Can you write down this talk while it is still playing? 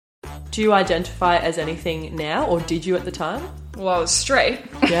Do you identify as anything now, or did you at the time? Well, I was straight.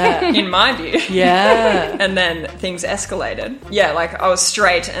 Yeah. In my view. Yeah. And then things escalated. Yeah, like I was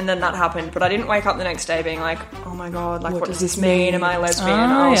straight and then that happened, but I didn't wake up the next day being like, oh my God, like what does this mean? Am I lesbian?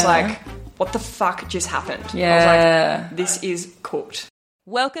 I was like, what the fuck just happened? Yeah. I was like, this is cooked.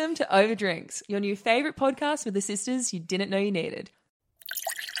 Welcome to Overdrinks, your new favourite podcast with the sisters you didn't know you needed.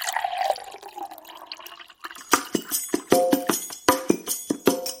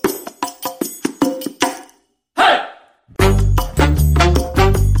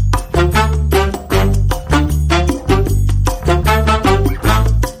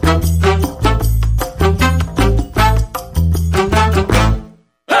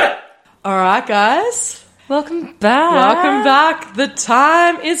 Alright, guys. Welcome back. Welcome back. The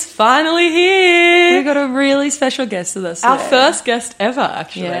time is finally here. We got a really special guest with us Our today. first guest ever,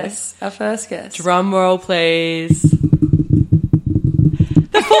 actually. Yes, our first guest. Drum roll, please. The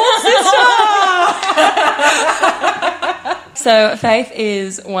fourth sister! So Faith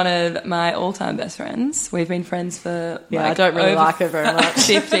is one of my all-time best friends. We've been friends for I don't really like her very much.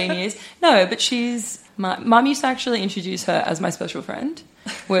 15 years. No, but she's... Mum used to actually introduce her as my special friend,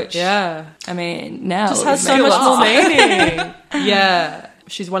 which, I mean, now... Just has so much more meaning. Yeah.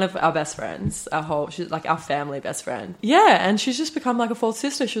 She's one of our best friends. She's like our family best friend. Yeah, and she's just become like a fourth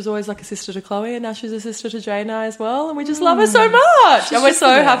sister. She was always like a sister to Chloe, and now she's a sister to Jay and I as well. And we just love her so much. And we're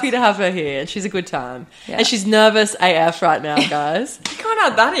so happy to have her here. She's a good time. Yeah. And she's nervous AF right now, guys. You can't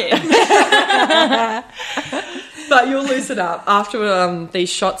add that in. But you'll loosen up after these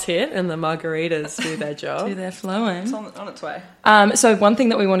shots hit and the margaritas do their job. Do their flowing. It's on its way. So one thing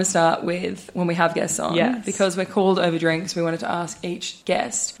that we want to start with when we have guests on, yes, because we're called Overdrinks, we wanted to ask each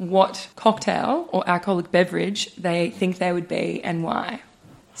guest what cocktail or alcoholic beverage they think they would be and why.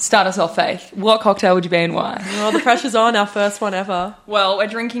 Start us off, Faith. What cocktail would you be and why? Well, the pressure's on, our first one ever. Well, we're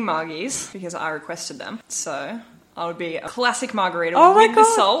drinking margies because I requested them. So I would be a classic margarita with the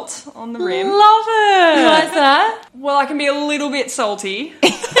salt on the rim. Love it. Why's that? Well, I can be a little bit salty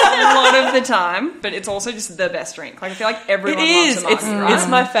a lot of the time, but it's also just the best drink. Like I feel like everyone loves a margarita, right? It's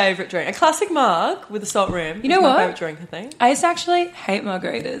my favourite drink. A classic marg with a salt rim. You know is what? my favourite drink, I think. I used to actually hate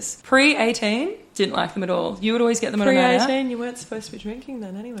margaritas. Pre-18, didn't like them at all. You would always get them on a night out. Pre-18, you weren't supposed to be drinking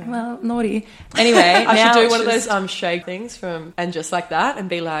then anyway. Well, naughty. Anyway, I now should do it's one of just- those shake things and just like that and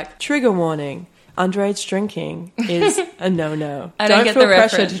be like, trigger warning. Underage drinking is a no-no. I don't get feel the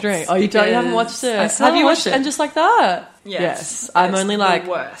pressured reference to drink. Oh, you haven't watched it? I still Have you watched watched it? And just like that? Yes. I'm It's only the like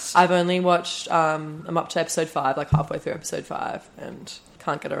worst. I've only watched. I'm up to episode 5, like halfway through episode 5, and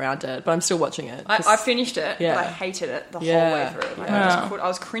can't get around it. But I'm still watching it. I finished it, but I hated it the whole way through. Like, I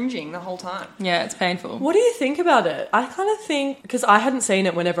was cringing the whole time. Yeah, it's painful. What do you think about it? I kind of think, because I hadn't seen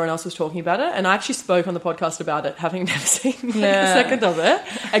it when everyone else was talking about it, and I actually spoke on the podcast about it, having never seen a second of it.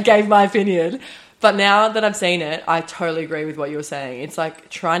 I gave my opinion. But now that I've seen it, I totally agree with what you were saying. It's like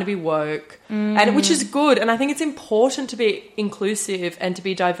trying to be woke, and which is good. And I think it's important to be inclusive and to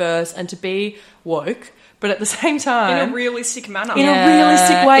be diverse and to be woke. But at the same time, in a realistic manner. In a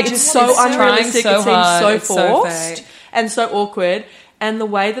realistic way. It's so unrealistic. So it seems hard. so It's forced so and so awkward. And the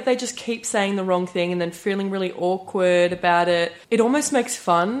way that they just keep saying the wrong thing and then feeling really awkward about it, it almost makes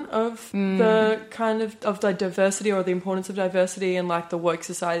fun of the kind of the diversity or the importance of diversity and like the woke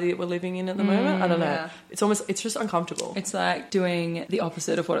society that we're living in at the moment. I don't know. Yeah. It's just uncomfortable. It's like doing the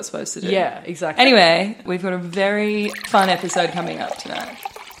opposite of what it's supposed to do. Yeah, exactly. Anyway, we've got a very fun episode coming up tonight.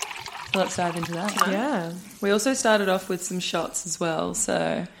 So let's dive into that. Yeah. We also started off with some shots as well,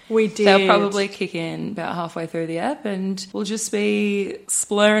 so we did. They'll probably kick in about halfway through the app, and we'll just be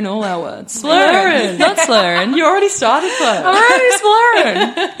slurring all our words. Slurring, not slurring. You already started slurring. I'm already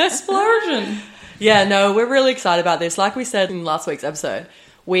slurring. Splurging. Yeah, no, we're really excited about this. Like we said in last week's episode,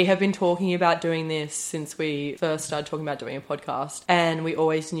 we have been talking about doing this since we first started talking about doing a podcast, and we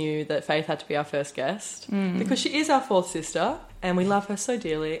always knew that Faith had to be our first guest because she is our fourth sister. And we love her so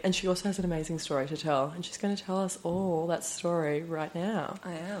dearly. And she also has an amazing story to tell. And she's going to tell us all that story right now.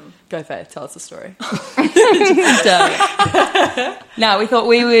 I am. Go, Faith. Tell us the story. Now, we thought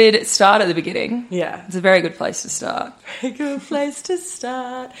we would start at the beginning. Yeah. It's a very good place to start. Very good place to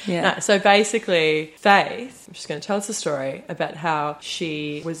start. Yeah. No, so basically, Faith, she's going to tell us a story about how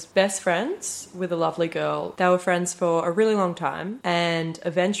she was best friends with a lovely girl. They were friends for a really long time. And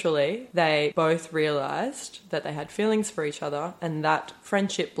eventually, they both realised that they had feelings for each other. And that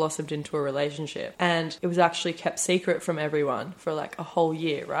friendship blossomed into a relationship. And it was actually kept secret from everyone for like a whole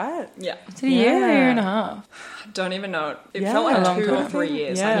year, right? Yeah. It's a year and a half. I don't even know. It Yeah. felt like A long 2 or time. 3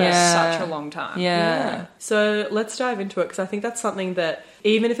 years. Yeah. Like, it was Yeah. such a long time. Yeah. So let's dive into it because I think that's something that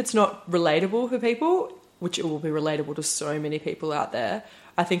even if it's not relatable for people, which it will be relatable to so many people out there,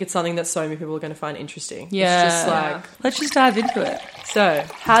 I think it's something that so many people are going to find interesting. Yeah. It's just like... Let's just dive into it. So,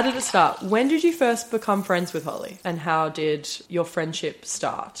 how did it start? When did you first become friends with Holly? And how did your friendship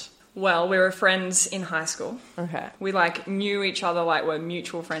start? Well, we were friends in high school. Okay. We, like, knew each other, like, we're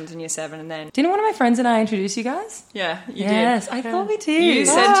mutual friends in year 7, and then... Didn't one of my friends and I introduce you guys? Yeah, you did. Yes, I thought we did. You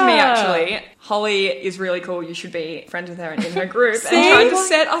said to me, actually, Holly is really cool, you should be friends with her and in her group, and trying to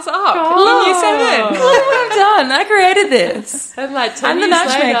set us up in year 7. Look what I've done. I created this. And like 10 I'm the years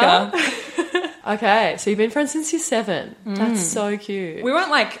matchmaker. later... Okay, so you've been friends since year 7. That's so cute. We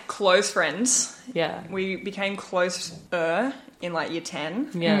weren't, like, close friends. Yeah. We became closer in, like, year 10.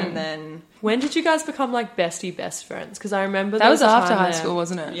 Yeah. And then... When did you guys become like bestie best friends? Because I remember That was a after time high there- school,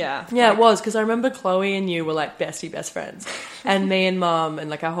 wasn't it? Yeah. Yeah, it was, because I remember Chloe and you were like bestie best friends, and me and Mum and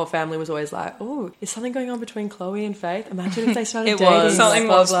like our whole family was always like, "Oh, is something going on between Chloe and Faith? Imagine if they started It dating." was. Something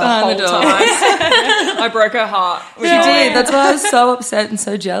blah, was blah, the blah. whole the door. time. I broke her heart. She did. That's why I was so upset and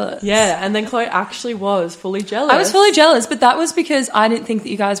so jealous. Yeah, and then Chloe actually was fully jealous. I was fully jealous, but that was because I didn't think that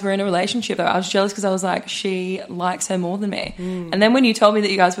you guys were in a relationship. Though I was jealous because I was like, she likes her more than me. And then when you told me that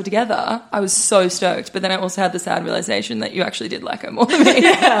you guys were together, I was so stoked. But then I also had the sad realization that you actually did like her more than me.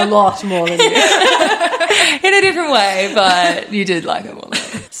 Yeah, a lot more than you. In a different way, but you did like her more than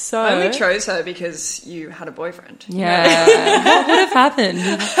me. So I only chose her because you had a boyfriend. Yeah. What would have happened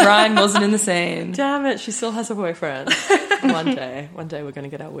if Ryan wasn't in the scene? damn it, she still has a boyfriend. One day we're going to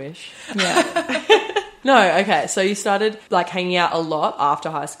get our wish. Yeah. No, okay, so you started like hanging out a lot after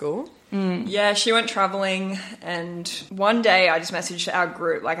high school. Yeah, she went traveling, and one day I just messaged our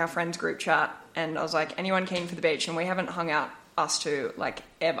group, like our friends group chat, and I was like, anyone keen for the beach? And we haven't hung out, us two, like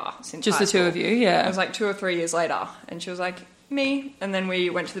ever since Just high the two school. of you, yeah. It was like 2 or 3 years later, and she was like, me. And then we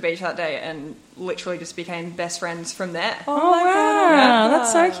went to the beach that day and literally just became best friends from there. Oh, wow. Yeah.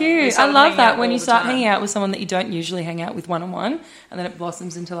 That's so We cute. I started love hanging that out when all you the start time. hanging out with someone that you don't usually hang out with one-on-one, and then it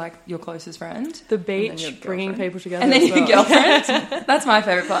blossoms into, like, your closest friend. The And then your beach, bringing girlfriend. people together. And then as your well. girlfriend. That's my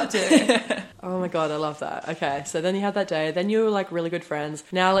favourite part, too. Oh my god, I love that. Okay, so then you had that day. Then you were like really good friends.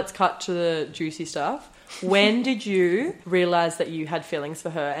 Now let's cut to the juicy stuff. When did you realize that you had feelings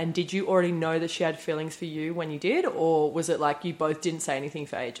for her? And did you already know that she had feelings for you when you did? Or was it like you both didn't say anything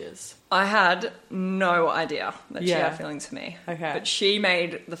for ages? I had no idea that she Yeah. had feelings for me. Okay. But she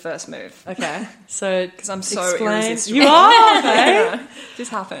made the first move. Okay, so... Because I'm so explain- irresistible. You are, okay? Yeah,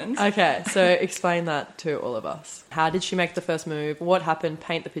 just happened. Okay, so explain that to all of us. How did she make the first move? What happened?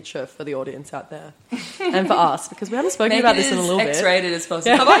 Paint the picture for the audience out there. And for us, because we haven't spoken about this in a little bit. X-rated as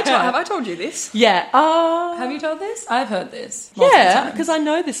possible. Have I told you this? Yeah. Have you told this? I've heard this. multiple Yeah, times. because I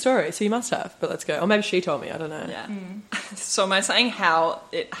know this story, so you must have. But let's go. Or maybe she told me, I don't know. Yeah. So am I saying how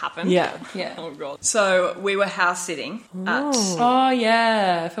it happened? Yeah. Yeah. Oh god. So we were house sitting at Oh,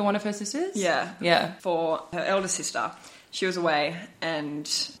 yeah. For one of her sisters? yeah Yeah. for her elder sister. She was away and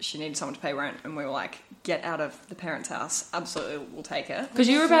she needed someone to pay rent, and we were like, get out of the parents' house. Absolutely, we'll take her. Because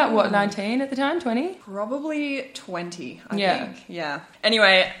you were about, what, 19 at the time? 20? Probably 20, I Yeah. think. Yeah.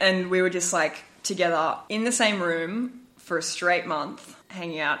 Anyway, and we were just like together in the same room for a straight month,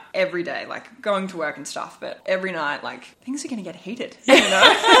 hanging out every day, like going to work and stuff, but every night, like, things are going to get heated, you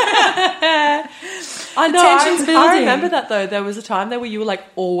know? I know. Tension's I building. remember that though. There was a time there where you were like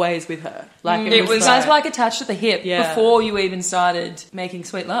always with her. Like It was You guys were like attached at the hip Yeah. before you even started making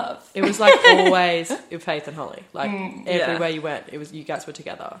sweet love. it was like always with Faith and Holly. Like yeah. everywhere you went, it was you guys were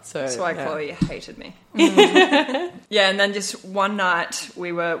together. So That's why yeah. Chloe hated me. Yeah, and then just one night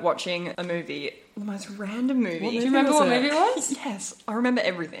we were watching a movie, the most random movie. What Do you remember was what it? movie it was? Yes, I remember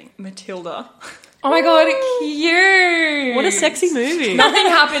everything. Matilda. Oh my god, cute! What a sexy movie. Nothing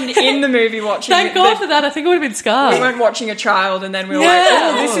happened in the movie watching Thank it. God for that. I think it would have been scarred. We weren't watching a child, and then we were Yeah. like,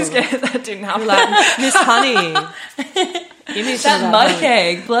 oh, this is good. That didn't happen. like Miss Honey. Give me some That of mud honey.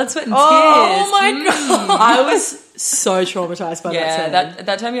 cake, blood, sweat, and tears. Oh my god! I was so traumatized by Yeah, that scene.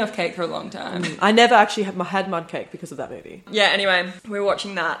 that turned me off cake for a long time. I never actually had mud cake because of that movie. Yeah, anyway, we were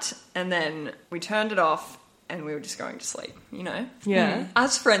watching that, and then we turned it off, and we were just going to sleep, you know? Yeah.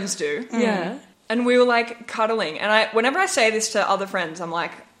 As friends do. Yeah. And we were, like, cuddling. And whenever I say this to other friends, I'm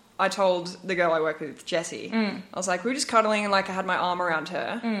like, I told the girl I work with, Jessie, I was like, we were just cuddling, and, like, I had my arm around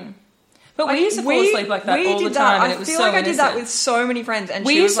her. But we used to fall asleep like that we all the did time, that. and it was I feel so like I did that innocent. with so many friends, and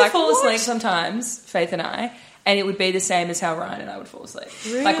We she was used to like, fall "What?" asleep sometimes, Faith and I, and it would be the same as how Ryan and I would fall asleep.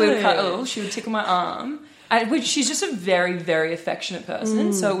 Like we would Really? cuddle, she would tickle my arm. Which she's just a very, very affectionate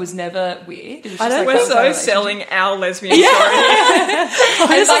person, so it was never weird. It was just like We're that was our so relationship. selling our lesbian story.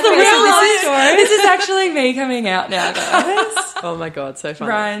 This is the real life story. This is actually me coming out now, guys. Oh my god, so funny.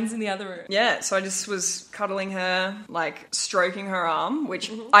 Ryan's in the other room. Yeah, so I just was cuddling her, like stroking her arm,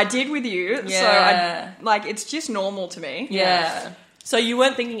 which I did with you. Yeah. So it's just normal to me. Yeah. So you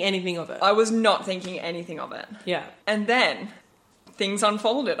weren't thinking anything of it? I was not thinking anything of it. Yeah. And then things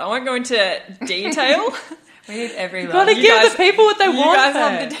unfolded. I won't go into detail. We need every Got to love. give the people what they want. You guys there.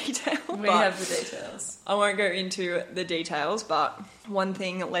 have the detail. We but have the details. I won't go into the details, but one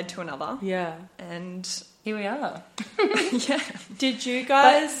thing led to another. Yeah. And Here we are. yeah. Did you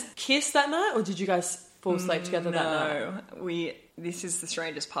guys kiss that night, or did you guys fall asleep together that night? No. This is the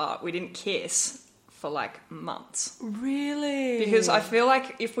strangest part. We didn't kiss for like months. Really? Because I feel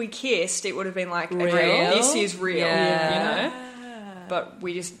like if we kissed, it would have been like, Real? okay, this is real, Yeah. you know? But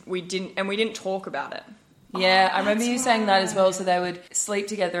we didn't talk about it. Yeah, I remember you saying that as well. So they would sleep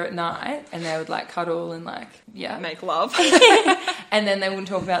together at night and they would like cuddle and like, Make love. and then they wouldn't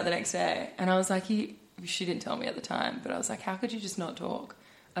talk about it the next day. And I was like, she didn't tell me at the time, but I was like, how could you just not talk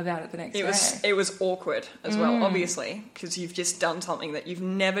about it the next day? It was awkward as well, obviously, because you've just done something that you've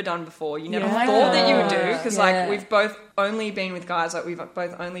never done before. You never Yeah. thought that you would do, because Yeah. like we've both only been with guys, like we've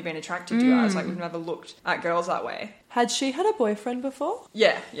both only been attracted to guys, like we've never looked at girls that way. Had she had a boyfriend before?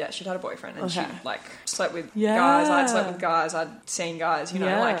 Yeah, she'd had a boyfriend and she Okay. like slept with Yeah. guys. I'd slept with guys. I'd seen guys. You know,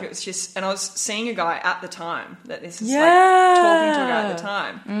 Yeah. like it was just. And I was seeing a guy at the time that this is Yeah. like talking to a guy at the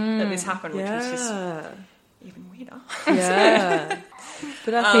time that this happened, which was just Yeah. even weirder. Yeah.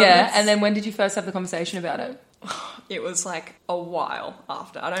 But I think Yeah, and then when did you first have the conversation about it? It was like a while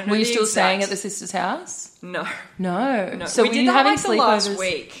after. I don't know. Were you the still exact- staying at the sister's house? No. No. So we were did you that having like the last sleepovers?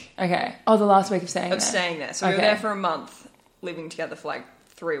 week Okay. Oh, the last week of staying of there. staying there. So we were Okay. there for a month, living together for like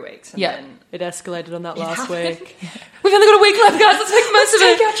 3 weeks. And Yeah. then it escalated on that last week. We've only got a week left, guys. Let's make the most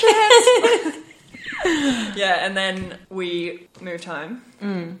of it. yeah, and then we moved home,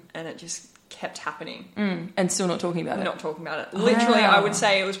 and it just kept happening. And still not talking about it. Not talking about it. Literally, I would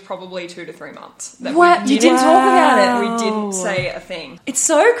say it was probably 2 to 3 months. That What? You didn't talk about it? We didn't say a thing. It's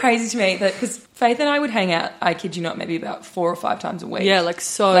so crazy to me that because Faith and I would hang out, I kid you not, maybe about 4 or 5 times a week. Yeah, like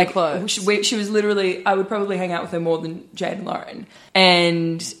so Like, close. she was literally, I would probably hang out with her more than Jade and Lauren.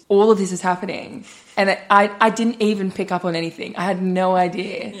 And all of this is happening. And I didn't even pick up on anything. I had no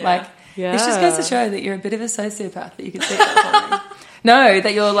idea. Yeah. Like, Yeah. this just goes to show that you're a bit of a sociopath, that you can pick up on me. No,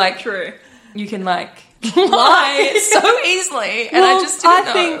 that you're like, True. you can like lie so easily. And I just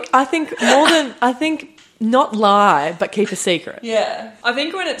didn't know. I think not lie, but keep a secret. Yeah. I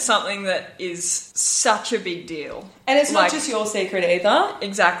think when it's something that is such a big deal. And it's not like- just your secret either.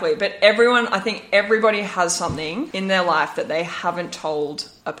 Exactly. But I think everybody has something in their life that they haven't told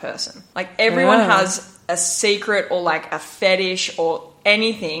a person. Like everyone Yeah. has a secret or like a fetish or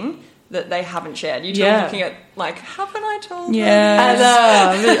anything that they haven't shared. You're Yeah. looking at like, haven't I told them?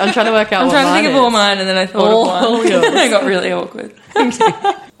 Yeah. I'm trying to work out I'm what trying to mine think of is. all mine, and then I thought All of one. yours. I got really awkward.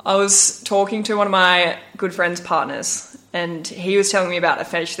 I was talking to one of my good friend's partners, and he was telling me about a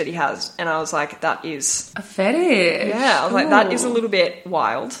fetish that he has, and I was like, that is... A fetish. Yeah, I was like, that is a little bit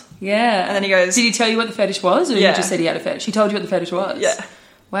wild. Yeah. And then he goes... Did he tell you what the fetish was, or Yeah. you just said he had a fetish? He told you what the fetish was? Yeah.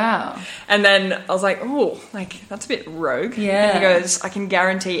 Wow. And then I was like, oh, like, that's a bit rogue. Yeah. And he goes, I can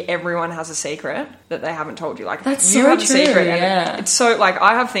guarantee everyone has a secret that they haven't told you. Like, That's you so have true, a secret. And yeah. it's so, like,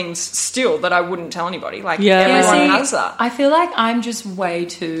 I have things still that I wouldn't tell anybody. Like, Yeah. everyone see, has that. I feel like I'm just way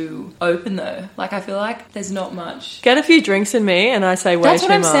too open, though. Like, I feel like there's not much. Get a few drinks in me, and I say way That's too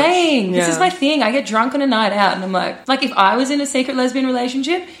what I'm much. saying. This Yeah. is my thing. I get drunk on a night out, and I'm like if I was in a secret lesbian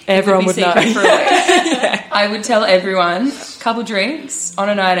relationship, Everyone it would be would know. secret for a week. I would tell everyone, couple drinks on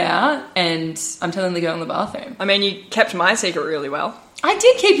a night out, and I'm telling the girl in the bathroom. I mean, you kept my secret really well. I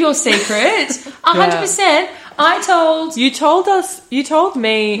did keep your secret, 100%. I told You told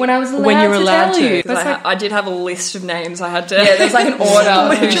me when I was allowed when you were allowed tell to. you. Because That's like, I did have a list of names I had to... yeah, there's like an order.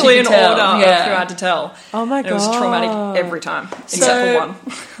 of who she literally could an tell. order of Yeah. who I had to tell. Oh my And it was traumatic every time, except for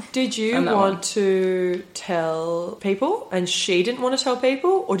one. Did you And that want one. to tell people and she didn't want to tell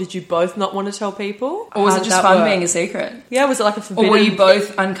people, or did you both not want to tell people? Or was How it did just that fun work? being a secret? Yeah, was it like a Or forbidden? were you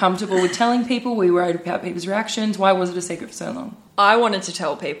both uncomfortable with telling people? Were you worried about people's reactions? Why was it a secret for so long? I wanted to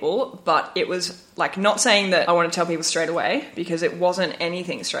tell people, but it was like not saying that I want to tell people straight away, because it wasn't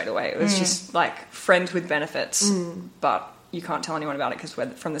anything straight away. It was just like friends with benefits, but you can't tell anyone about it because we're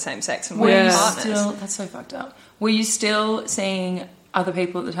from the same sex and Were we're you partners. still... That's so fucked up. Were you still seeing other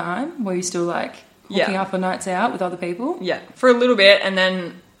people at the time? Were you still like hooking Yeah. up on nights out with other people? Yeah, for a little bit, and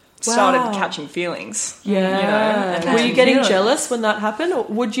then started Wow. catching feelings. Yeah. You know, and Were you then- getting Yeah. jealous when that happened, or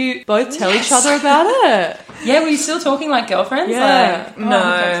would you both tell each other about it? Yeah, were you still talking like girlfriends? Yeah. Like, No.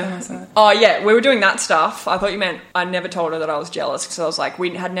 okay, so- Oh yeah, we were doing that stuff. I thought you meant I never told her that I was jealous, because I was like, we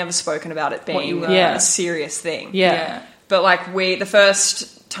had never spoken about it What you being were. Yeah. a serious thing. Yeah. But like the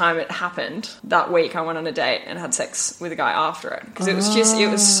first time it happened, that week I went on a date and had sex with a guy after it. Because it was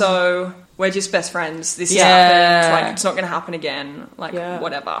we're just best friends. This has Yeah. happened. Like, it's not going to happen again. Like, Yeah.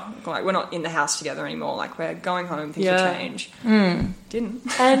 whatever. Like, we're not in the house together anymore. Like, we're going home. Things Yeah. will change. Didn't.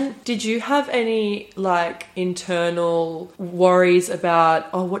 And did you have any like internal worries about,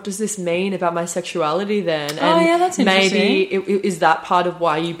 oh, what does this mean about my sexuality then? And yeah, that's maybe is that part of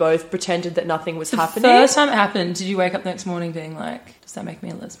why you both pretended that nothing was happening? First time it happened, did you wake up the next morning being like, does that make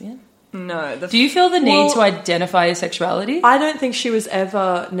me a lesbian? No. Do you feel the need to identify your sexuality? I don't think she was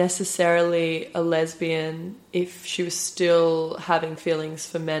ever necessarily a lesbian if she was still having feelings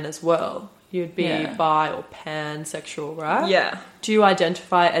for men as well. You'd be bi or pansexual, right? Yeah. Do you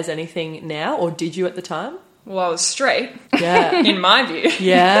identify as anything now, or did you at the time? Well, I was straight, Yeah. in my view.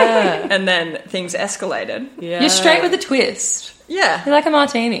 Yeah. And then things escalated. Yeah. You're straight with a twist. Yeah. You're like a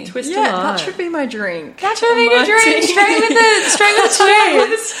martini. Twist Yeah, of that lime. should be my drink. That should be your drink. Straight with the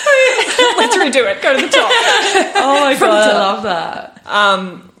twist. Let's redo it. Go to the top. Oh my god, I love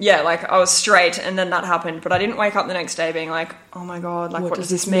that. Yeah, like I was straight and then that happened, but I didn't wake up the next day being like, oh my god, like what does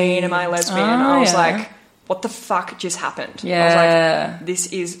this mean? Am I a lesbian? I was like, what the fuck just happened? Yeah. I was like, this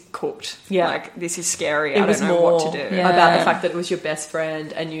is cooked. Yeah. Like, this is scary. It I was don't know more what to do. Yeah. about the fact that it was your best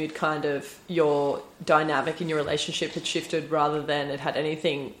friend and you'd kind of, your dynamic in your relationship had shifted rather than it had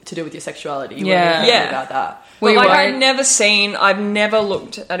anything to do with your sexuality. You weren't even thinking about that. But you like, worried? I've never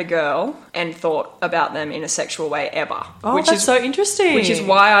looked at a girl and thought about them in a sexual way ever. Oh, which that's is so interesting. Which is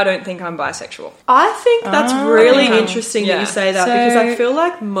why I don't think I'm bisexual. I think that's really Okay. interesting that Yeah. you say that, So- because I feel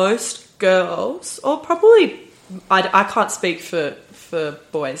like most girls, or probably, I can't speak for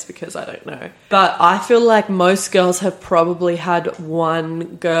boys because I don't know, but I feel like most girls have probably had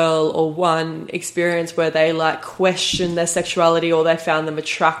one girl or one experience where they like questioned their sexuality or they found them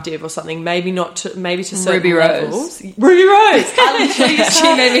attractive or something. Maybe to certain Ruby Rose. levels. Ruby Rose. I literally used to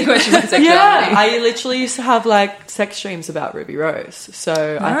She made me question my sexuality. yeah, I literally used to have like sex dreams about Ruby Rose. So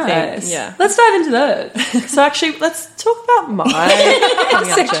I think, Yeah. Let's dive into that. so actually, let's talk about my coming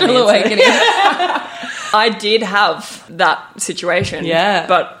out Sexual journey. awakening. I did have that situation. Yeah.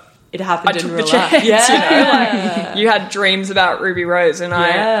 But It happened I in took real the life. chance, Yeah. you know, like you had dreams about Ruby Rose and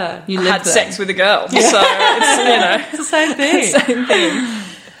Yeah. You I lived had them. sex with a girl. So it's, It's the same thing. same thing.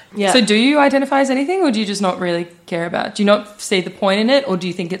 Yeah. So do you identify as anything, or do you just not really care about it? Do you not see the point in it, or do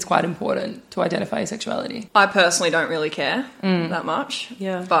you think it's quite important to identify your sexuality? I personally don't really care that much.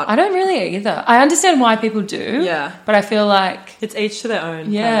 Yeah. But I don't really either. I understand why people do. Yeah. But I feel like, It's each to their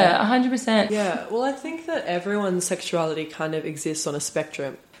own. yeah, 100%. Yeah. Well, I think that everyone's sexuality kind of exists on a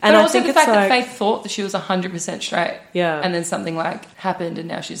spectrum. But And I also think the it's fact like, that Faith thought that she was 100% straight. Yeah. And then something like happened and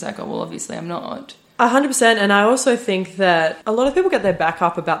now she's like, oh, well, obviously I'm not. 100%. And I also think that a lot of people get their back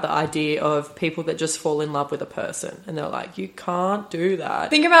up about the idea of people that just fall in love with a person. And they're like, you can't do that.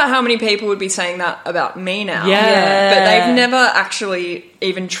 think about how many people would be saying that about me now. Yeah. But they've never actually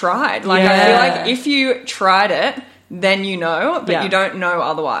even tried. Like, I feel like if you tried it, then you know, but Yeah. you don't know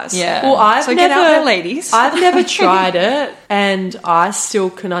otherwise. Yeah. Well, I've So never, get out there, ladies. I've never tried it, and I still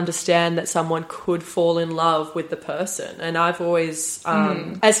can understand that someone could fall in love with the person. And I've always,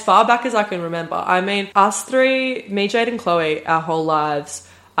 as far back as I can remember, I mean, us three, me, Jade, and Chloe, our whole lives,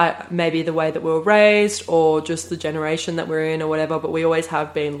 maybe the way that we were raised or just the generation that we're in or whatever, but we always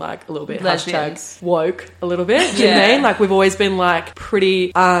have been like a little bit Lesbians. #woke a little bit. Do you know what I mean? Like we've always been like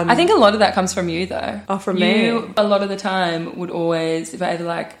pretty. I think a lot of that comes from you, though. Oh, from you, me. a lot of the time would always, if I ever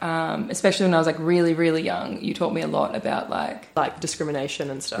like, especially when I was like really, really young, you taught me a lot about like discrimination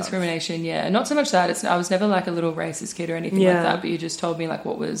and stuff. discrimination. Yeah, not so much that. I was never like a little racist kid or anything Yeah. like that. But you just told me like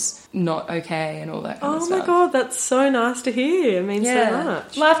what was not okay and all that kind of Oh stuff. my god, that's so nice to hear. It means so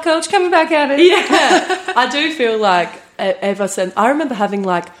much. Life coach coming back at it. Yeah, I do feel like ever since I remember having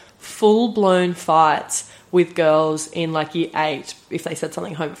like full blown fights with girls in like year 8 if they said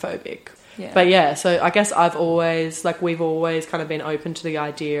something homophobic. Yeah. But yeah, so I guess we've always kind of been open to the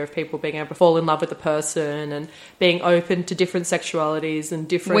idea of people being able to fall in love with a person and being open to different sexualities and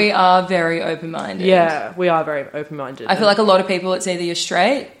different. We are very open-minded. Yeah, we are very open minded. I feel like a lot of people, it's either you're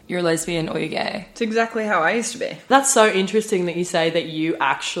straight, you're a lesbian, or you're gay. It's exactly how I used to be. That's so interesting that you say that you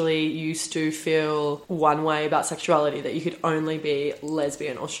actually used to feel one way about sexuality, that you could only be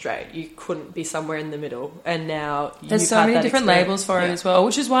lesbian or straight. You couldn't be somewhere in the middle. And now There's you've so had many that different experience. labels for it Yeah. as well,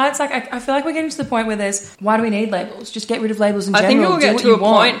 which is why it's like, I feel like we're getting to the point where why do we need labels? Just get rid of labels in I general. think we'll Do get what to you a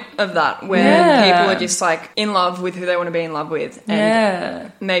want. point of that where Yeah. people are just like in love with who they want to be in love with, and Yeah.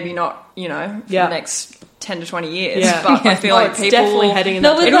 maybe not, for Yeah. the next 10 to 20 years. Yeah. But I feel Oh, like it's people definitely heading in No,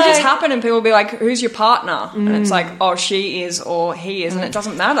 that but it'll direction. just happen, and people will be like, "Who's your partner?" And it's like, "Oh, she is or he is," and it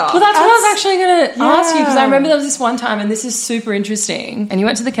doesn't matter. Well, that's what I was actually going to ask you, because I Yeah. remember there was this one time, and this is super interesting, and you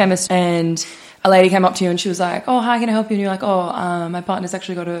went to the chemist and a lady came up to you and she was like, oh, how can I help you? And you're like, oh, my partner's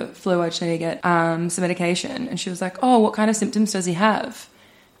actually got a flu. I just need to get some medication. And she was like, oh, what kind of symptoms does he have?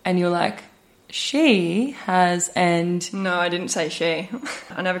 And you're like, she has, and... No, I didn't say she.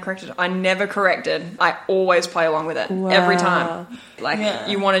 I never corrected. I always play along with it. Wow. Every time. Like,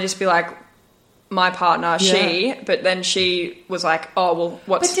 you want to just be like, my partner, she, but then she was like, oh, well,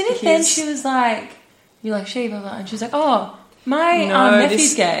 what's But didn't then she was like, you're like, she, blah, blah, and she was like, oh, my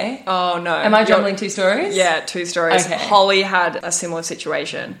nephew's gay. Oh, no. Am I jumbling two stories? Yeah, two stories. Okay. Holly had a similar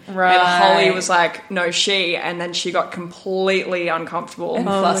situation. Right. And Holly was like, no, she, and then she got completely uncomfortable. And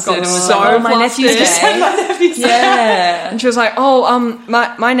flustered. Got And was so like, oh, my nephew's flustered. gay. Yeah. And she was like, oh,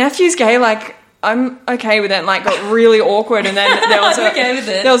 my nephew's gay, like, I'm okay with it, and like got really awkward, and then there was okay with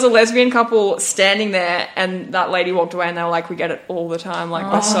it. There was a lesbian couple standing there, and that lady walked away, and they were like, we get it all the time,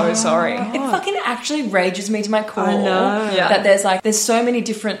 like, we're so sorry. It fucking actually rages me to my core. I know. Yeah. That there's so many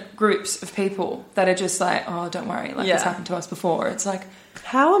different groups of people that are just like, oh, don't worry, like this happened to us before. It's like,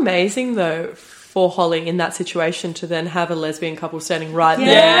 How amazing, though, for Holly in that situation to then have a lesbian couple standing right there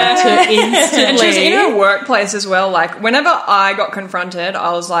Yeah. to instantly... And she was in her workplace as well, like, whenever I got confronted,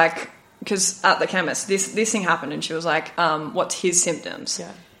 I was like, because at the chemist, this thing happened, and she was like, what's his symptoms?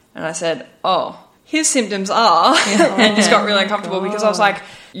 Yeah. And I said, oh, his symptoms are, and just got really uncomfortable because I was like,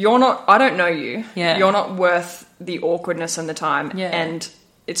 I don't know you. Yeah. You're not worth the awkwardness and the time. Yeah. And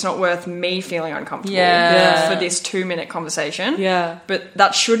it's not worth me feeling uncomfortable Yeah. for this 2-minute conversation. Yeah. But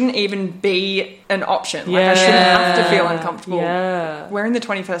that shouldn't even be an option. Like, I shouldn't have to feel uncomfortable. Yeah. We're in the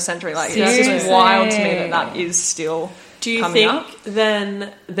 21st century. Like, it's Seriously. just wild to me that is still... Do you coming think up.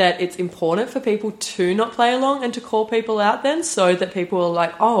 then that it's important for people to not play along and to call people out then, so that people are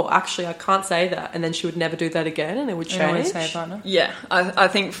like, oh, actually, I can't say that, and then she would never do that again, and it would change? Yeah, I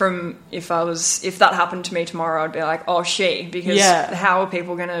think if that happened to me tomorrow, I'd be like, oh, she, because how are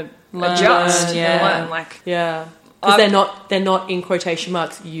people going to adjust and learn? Like, yeah. Because they're not in quotation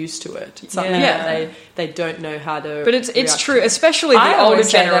marks used to it. It's something that they don't know how to. But it's react true, to. especially the older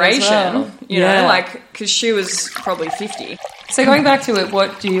generation. Well. You know, like, because she was probably 50. So going back to it,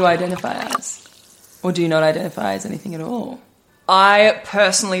 what do you identify as, or do you not identify as anything at all? I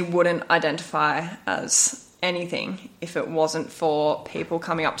personally wouldn't identify as anything if it wasn't for people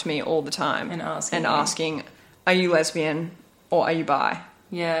coming up to me all the time And asking, are you lesbian or are you bi?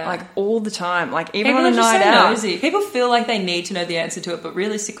 Yeah. Like, all the time. Like, even People on a are just night so out. nosy. People feel like they need to know the answer to it, but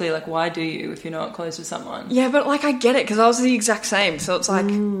realistically, like, why do you if you're not close with someone? Yeah, but, like, I get it, because I was the exact same. So it's like...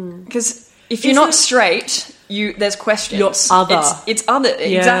 Because if you're not straight, there's questions. You're other. It's other.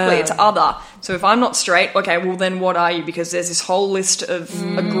 Exactly, it's other. So if I'm not straight, okay, well, then what are you? Because there's this whole list of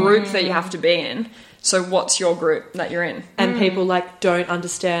a group that you have to be in. So what's your group that you're in? And people, like, don't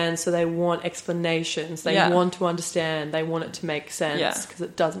understand, so they want explanations. They want to understand. They want it to make sense because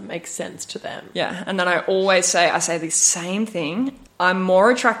it doesn't make sense to them. Yeah, and then I say the same thing. I'm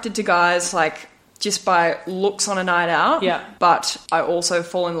more attracted to guys, like, just by looks on a night out. Yeah. But I also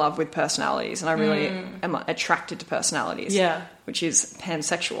fall in love with personalities, and I really am attracted to personalities. Yeah. Which is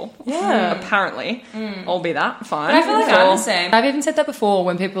pansexual. Yeah. Apparently. I'll be that. Fine. But I feel like I'm the same. I've even said that before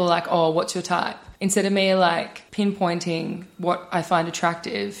when people are like, oh, what's your type? Instead of me, like, pinpointing what I find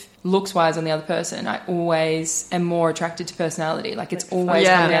attractive looks-wise on the other person, I always am more attracted to personality. Like, it's always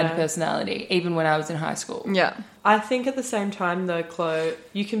come down to personality, even when I was in high school. Yeah. I think at the same time, though, Chloe,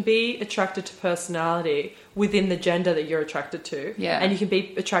 you can be attracted to personality within the gender that you're attracted to. Yeah. And you can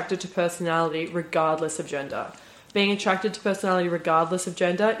be attracted to personality regardless of gender. Being attracted to personality regardless of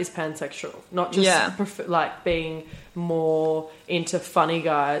gender is pansexual. Not just like being more into funny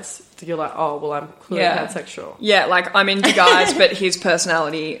guys. You're like, oh, well, I'm clearly pansexual. Yeah, like, I'm into guys, but his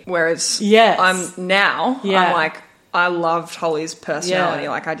personality, whereas I'm now, I'm like, I loved Holly's personality.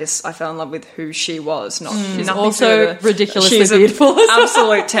 Like, I fell in love with who she was. She's also ridiculously beautiful.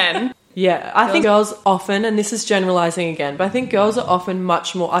 Absolute 10. Yeah, I think girls often, and this is generalising again, but I think girls are often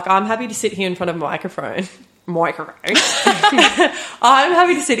much more... Like, I'm happy to sit here in front of a microphone. I'm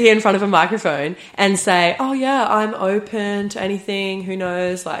happy to sit here in front of a microphone and say, oh, yeah, I'm open to anything. Who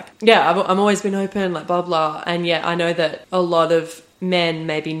knows? Like, yeah, I've always been open, like, blah, blah. And, yeah, I know that a lot of men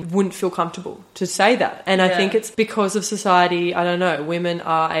maybe wouldn't feel comfortable to say that. And I think it's because of society. I don't know. Women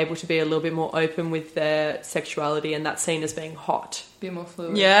are able to be a little bit more open with their sexuality, and that's seen as being hot. Be more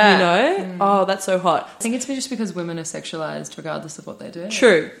fluid. Yeah. You know? Oh, that's so hot. I think it's just because women are sexualized regardless of what they do.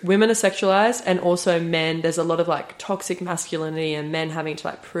 True. Women are sexualized, and also men, there's a lot of, like, toxic masculinity and men having to,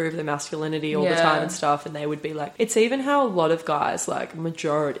 like, prove their masculinity all the time and stuff, and they would be like... It's even how a lot of guys, like,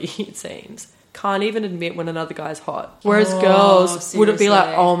 majority, it seems, can't even admit when another guy's hot. Whereas girls wouldn't be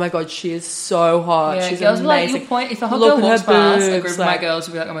like, oh my God, she is so hot. Yeah, She's girls amazing. Be like, point, if a hot Look girl at walks her past, a boobs, group of my girls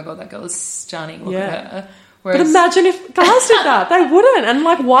would be like, oh my God, that girl is stunning. Look at her. Whereas, but imagine if guys did that. They wouldn't. And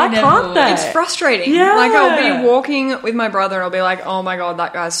like, why can't they? It's frustrating. Yeah. Like, I'll be walking with my brother and I'll be like, oh my God,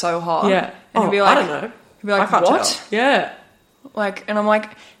 that guy's so hot. Yeah. And he'll be like, I don't know. He'll be like, I can't what? tell. Yeah. Like, and I'm like,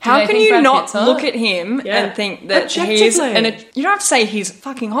 how can you not look at him and think that he's you don't have to say he's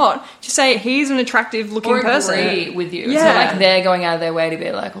fucking hot. Just say he's an attractive looking person. Agree with you. Yeah. It's not like they're going out of their way to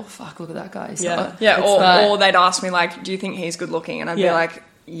be like, oh fuck, look at that guy. He's hot. Yeah. Or they'd ask me like, do you think he's good looking? And I'd be like,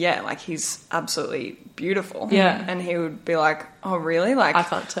 yeah, like he's absolutely beautiful. Yeah. And he would be like, oh really? Like I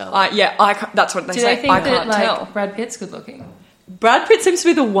can't tell. That's what they Do say. they think I that can't like tell. Brad Pitt's good looking? Brad Pitt seems to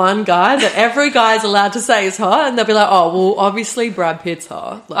be the one guy that every guy's allowed to say is hot, and they'll be like, oh, well, obviously Brad Pitt's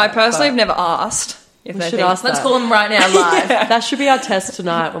hot. Like, I personally have never asked if they should think. ask Let's that. call him right now live. That should be our test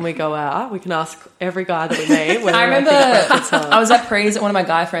tonight when we go out. We can ask every guy that we meet whether I they think remember Brad Pitt's hot. I was at Prees at one of my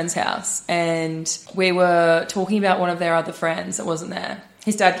guy friends' house, and we were talking about one of their other friends that wasn't there.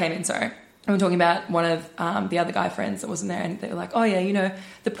 His dad came in, sorry. And we were talking about one of the other guy friends that wasn't there, and they were like, oh yeah, you know,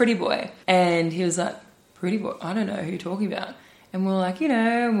 the pretty boy. And he was like, pretty boy? I don't know who you're talking about. And we were like, you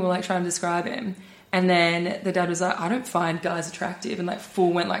know, and we were like trying to describe him. And then the dad was like, I don't find guys attractive, and like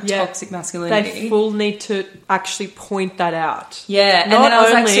went like toxic masculinity. They full need to actually point that out. Yeah. And Not then I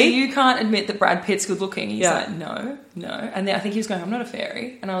was like, only- so you can't admit that Brad Pitt's good looking? He's Yeah. like, no. And then I think he was going, I'm not a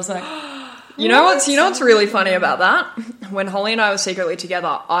fairy. And I was like, You know what's really funny about that? When Holly and I were secretly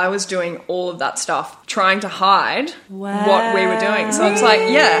together, I was doing all of that stuff, trying to hide what we were doing. So it's like,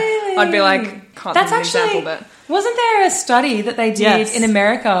 I'd be like, can't that's think of an actually, example, but wasn't there a study that they did in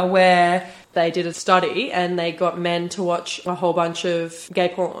America where They did a study and they got men to watch a whole bunch of gay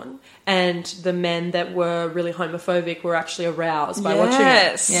porn, and the men that were really homophobic were actually aroused by watching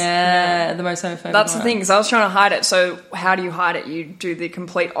it. Yeah, the most homophobic. That's the one. thing, because I was trying to hide it. So how do you hide it? You do the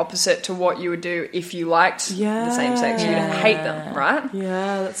complete opposite to what you would do if you liked the same sex. You'd hate them, right?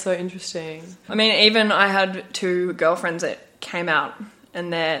 Yeah, that's so interesting. I mean, even I had 2 girlfriends that came out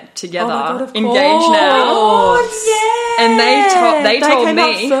and they're together, God, engaged now. Oh, yeah. And they told came me.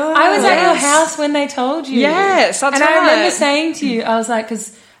 out first. I was at your Yes. house when they told you. Yes, that's and right. I remember saying to you, I was like,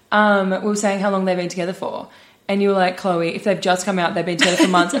 because we were saying how long they've been together for. And you were like, Chloe, if they've just come out, they've been together for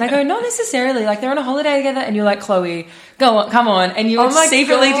months. And I go, not necessarily. Like, they're on a holiday together. And you're like, Chloe, go on, come on. And you were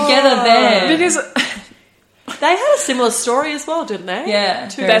secretly together then. Because They had a similar story as well, didn't they? Yeah.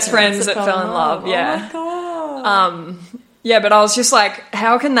 Two best friends that fell in love, yeah. Oh my God. yeah, but I was just like,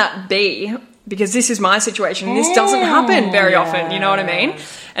 how can that be? Because this is my situation. This doesn't happen very often, you know what I mean?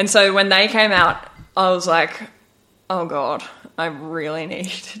 And so when they came out, I was like, oh God, I really need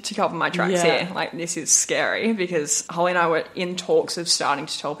to cover my tracks here. Like, this is scary, because Holly and I were in talks of starting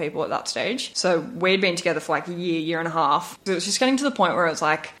to tell people at that stage. So we'd been together for like a year and a half. So it was just getting to the point where it was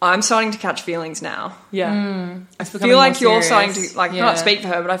like, I'm starting to catch feelings now. Yeah. I feel like you're starting to, like, not speak for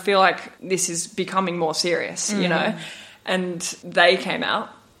her, but I feel like this is becoming more serious, you know? And they came out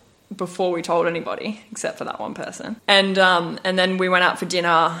before we told anybody, except for that one person. And then we went out for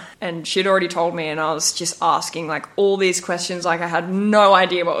dinner, and she'd already told me, and I was just asking like all these questions, like I had no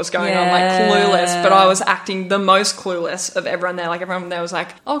idea what was going on, like clueless, but I was acting the most clueless of everyone there. Like, everyone there was like,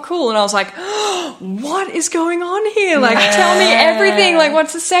 oh cool, and I was like, oh, what is going on here? Like, tell me everything, like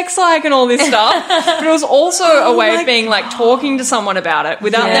what's the sex like and all this stuff. But it was also a way of being like talking to someone about it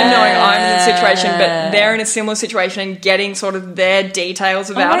without them knowing I'm in the situation, but they're in a similar situation, and getting sort of their details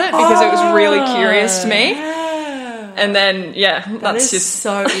about it, because it was really curious to me. And then, that's just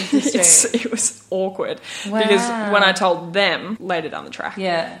so interesting. it was awkward. Because when I told them later down the track,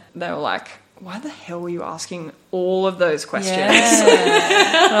 they were like, why the hell were you asking all of those questions?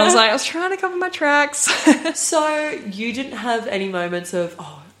 And I was like, I was trying to cover my tracks. So you didn't have any moments of,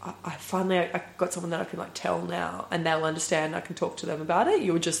 I finally got someone that I can like tell now, and they'll understand, I can talk to them about it?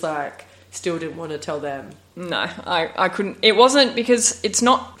 You were just like, still didn't want to tell them? No, I couldn't. It wasn't, because it's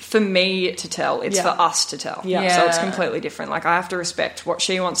not for me to tell, it's for us to tell. So it's completely different. Like, I have to respect what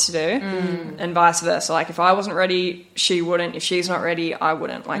she wants to do, and vice versa. Like, if I wasn't ready, she wouldn't. If she's not ready, I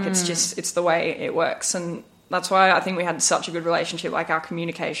wouldn't. Like, it's the way it works. And that's why I think we had such a good relationship. Like, our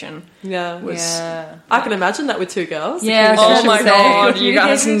communication was... I can imagine that with 2 girls. Yeah. Oh my God, you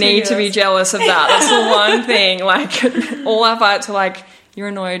guys need to be jealous of that. That's the one thing. Like, all our fights are like, you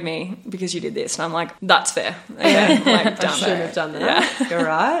annoyed me because you did this. And I'm like, that's fair. Okay, like, done. I shouldn't have done that. Yeah. You're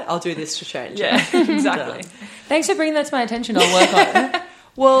right. I'll do this to change it. Yeah, exactly. Thanks for bringing that to my attention. I'll work on it.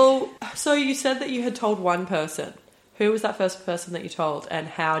 Well, so you said that you had told one person. Who was that first person that you told, and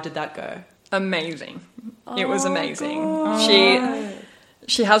how did that go? Amazing. It was amazing.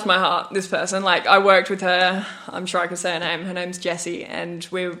 she has my heart, this person. Like, I worked with her. I'm sure I could say her name. Her name's Jessie, and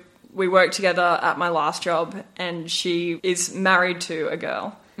we worked together at my last job, and she is married to a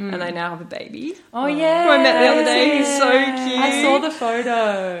girl. And they now have a baby. Oh, yeah. Who I met the other day. He's so cute. I saw the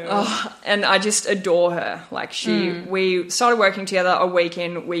photo. Oh, and I just adore her. Like, we started working together a week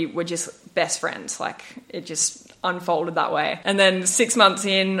in. We were just best friends. Like, it just unfolded that way. And then 6 months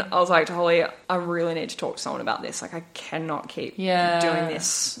in, I was like to Holly, I really need to talk to someone about this. Like, I cannot keep doing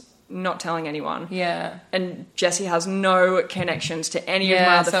this, not telling anyone. Yeah. And Jessie has no connections to any of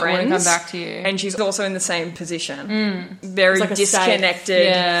my other so friends. I want to come back to you. And she's also in the same position. Very like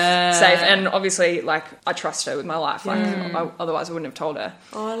disconnected, safe. safe. And obviously, like, I trust her with my life. Like, otherwise I wouldn't have told her.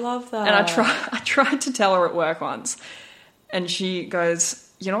 Oh, I love that. And I tried to tell her at work once. And she goes,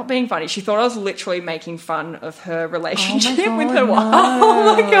 "You're not being funny." She thought I was literally making fun of her relationship with her wife.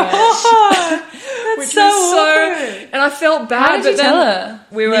 Oh my god. Which was so... And I felt bad. How did you tell her?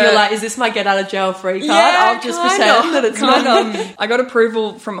 You're like, is this my get out of jail free card? Yeah, I'll just pretend that it's not. I got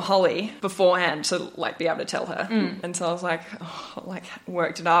approval from Holly beforehand to, like, be able to tell her. And so I was like,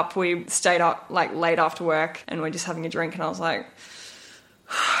 worked it up. We stayed up, like, late after work, and we're just having a drink, and I was like,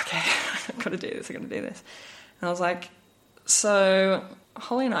 okay, I've got to do this. And I was like, so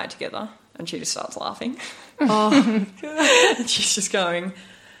Holly and I are together. And she just starts laughing. And she's just going,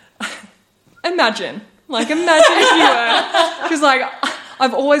 imagine if you were. Because, like,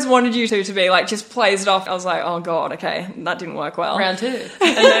 I've always wanted you to be, like, just plays it off. I was like, oh God, okay, that didn't work well. Round 2. And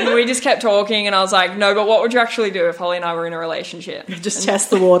then we just kept talking, and I was like, no, but what would you actually do if Holly and I were in a relationship? Just test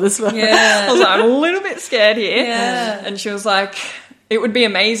the waters. Yeah. I was like, I'm a little bit scared here. Yeah. And she was like, it would be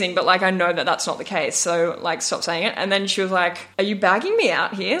amazing, but, like, I know that that's not the case, so, like, stop saying it. And then she was like, are you bagging me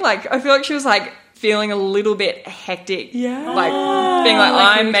out here? Like, I feel like she was, like, feeling a little bit hectic. Yeah. Like, being like,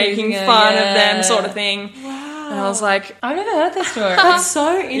 I'm making fun of them sort of thing. Wow. And I was like, I've never heard this story. That's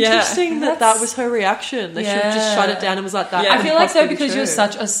so interesting that was her reaction. That she just shut it down and was like that. Yeah. I feel like so Possibly because true. you're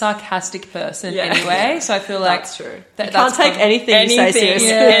such a sarcastic person anyway. So I feel like that's true. That's Can't take anything you say seriously.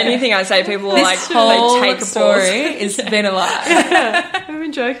 Anything I say, people are this like, whole they take a story pause. has been a lie. I've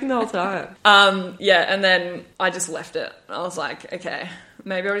been joking the whole time. And then I just left it. I was like, okay,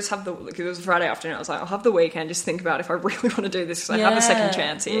 maybe I'll just have because it was a Friday afternoon. I was like, I'll have the weekend, just think about if I really want to do this, because I have a second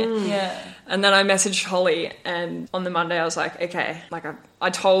chance here. Yeah. And then I messaged Holly, and on the Monday I was like, okay, like I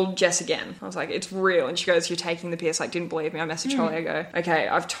told Jess again. I was like, it's real. And she goes, you're taking the piss, like, didn't believe me. I messaged Holly, I go, okay,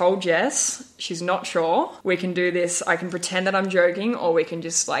 I've told Jess, she's not sure. We can do this. I can pretend that I'm joking, or we can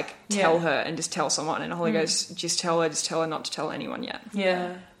just, like, tell her and just tell someone. And Holly goes, just tell her not to tell anyone yet.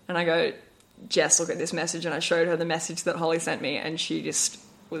 Yeah. And I go, Jess, look at this message. And I showed her the message that Holly sent me, and she just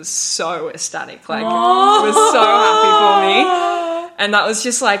was so ecstatic. Like, was so happy for me. And that was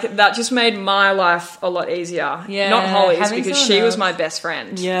just like, that just made my life a lot easier. Yeah. Not Holly's, Having because someone she was else. my best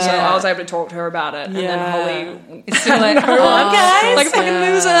friend. Yeah. So I was able to talk to her about it. And then Holly, It's still like, guys. like a fucking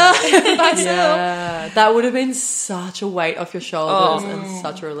loser. Yeah, that would have been such a weight off your shoulders and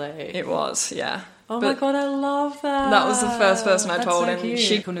such a relief. It was, yeah. Oh my God, I love that. That was the first person I That's told, so and cute.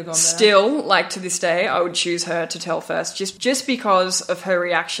 she Couldn't have gone better. still, like, to this day, I would choose her to tell first, just because of her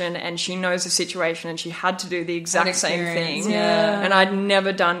reaction, and she knows the situation, and she had to do the exact same experience, thing. yeah. And I'd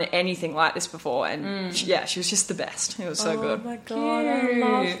never done anything like this before, and she was just the best. It was so good. Oh my God, I Cute.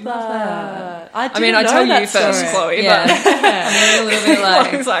 love that. I mean, I tell you first, Chloe, Yeah. but I'm a little bit like,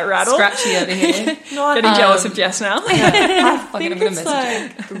 Chloe's like rattled. scratchy over here. Getting jealous of Jess now. I Fucking, think I'm gonna it's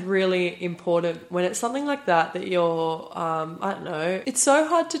message like really important when it's something like that you're I don't know, it's so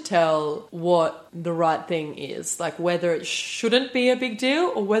hard to tell what the right thing is, like whether it shouldn't be a big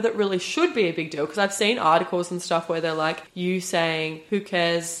deal or whether it really should be a big deal, because I've seen articles and stuff where they're like, you saying who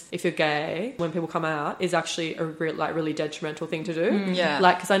cares if you're gay when people come out is actually a really detrimental thing to do. Yeah.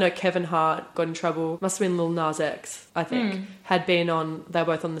 Like, because I know Kevin Hart got in trouble, must have been Lil Nas X, I think, had been on, they were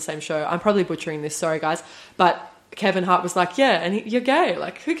both on the same show. I'm probably butchering this, sorry guys, but Kevin Hart was like, yeah, and you're gay,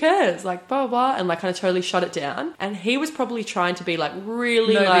 like, who cares, like, blah, blah, blah, and, like, kind of totally shut it down. And he was probably trying to be, like,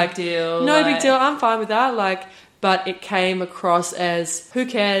 really, No like... big deal, No big like- deal, I'm fine with that, like... But it came across as, who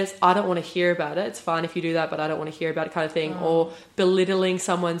cares, I don't want to hear about it, it's fine if you do that, but I don't want to hear about it kind of thing. Or belittling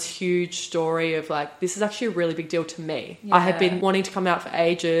someone's huge story of, like, this is actually a really big deal to me. I have been wanting to come out for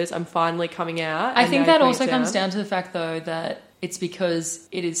ages, I'm finally coming out. I think that also comes down to the fact, though, that it's because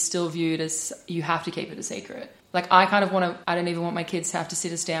it is still viewed as you have to keep it a secret. Like, I kind of want to, I don't even want my kids to have to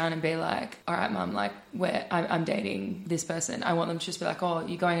sit us down and be like, all right, mum, like, I'm dating this person. I want them to just be like, oh,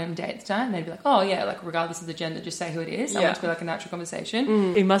 you're going on a date tonight? And they'd be like, oh, yeah, like, regardless of the gender, just say who it is. I want it to be like a natural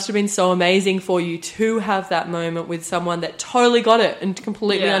conversation. It must have been so amazing for you to have that moment with someone that totally got it and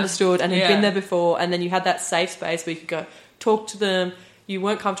completely understood and had been there before, and then you had that safe space where you could go talk to them. you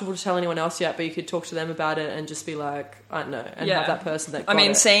weren't comfortable to tell anyone else yet, but you could talk to them about it and just be like, I don't know, and have that person that got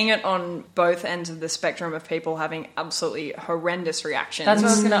it. Seeing it on both ends of the spectrum of people having absolutely horrendous reactions. That's what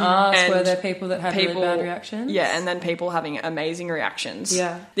I was going to ask. And were there people that had really bad reactions? Yeah, and then people having amazing reactions.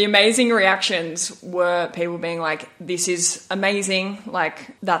 Yeah. The amazing reactions were people being like, this is amazing,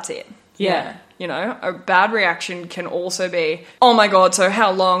 like, that's it. Yeah. You know, a bad reaction can also be, oh my God, so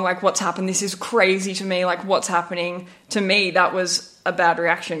how long? Like, what's happened? This is crazy to me. Like, what's happening? To me, that was a bad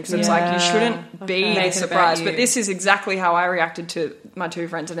reaction because it's like, you shouldn't be this surprised. But this is exactly how I reacted to my two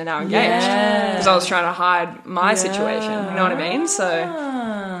friends that are now engaged. Because I was trying to hide my situation. You know what I mean?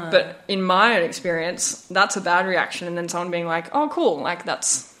 So, but in my own experience, that's a bad reaction. And then someone being like, oh, cool. Like,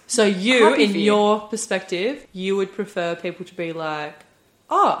 that's... So you, in your perspective, you would prefer people to be like,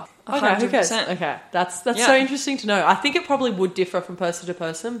 oh... Okay, who cares? Okay, that's so interesting to know. I think it probably would differ from person to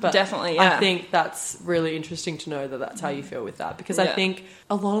person, but definitely, I think that's really interesting to know that that's how you feel with that, because I think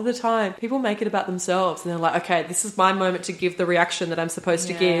a lot of the time people make it about themselves and they're like, okay, this is my moment to give the reaction that I'm supposed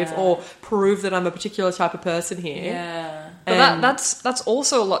to give or prove that I'm a particular type of person here. Yeah. But that's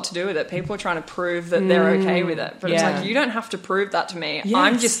also a lot to do with it. People are trying to prove that they're okay with it. But it's like, you don't have to prove that to me. Yes.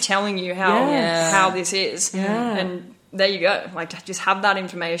 I'm just telling you how this is. Yeah. And there you go. Like, just have that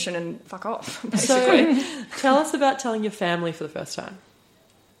information and fuck off, basically. So, tell us about telling your family for the first time.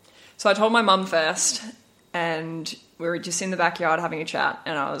 So I told my mum first, and we were just in the backyard having a chat,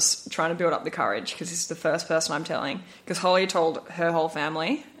 and I was trying to build up the courage because this is the first person I'm telling. Because Holly told her whole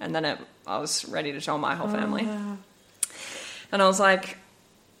family, and then I was ready to tell my whole family. Wow. And I was like,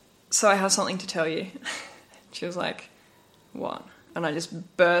 so I have something to tell you. She was like, what? And I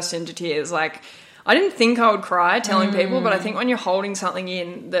just burst into tears, like... I didn't think I would cry telling people, but I think when you're holding something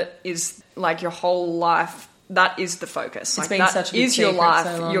in that is like your whole life, that is the focus. It's like, been that such a big is your secret life.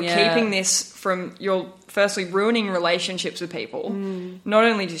 so long, You're keeping this from, you're firstly ruining relationships with people. Not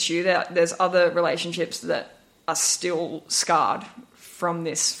only just you, there's other relationships that are still scarred from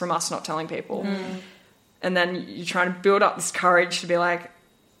this, from us not telling people. And then you're trying to build up this courage to be like,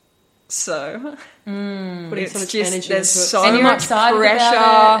 so... Putting so much energy there's into it. so and you're much not pressure,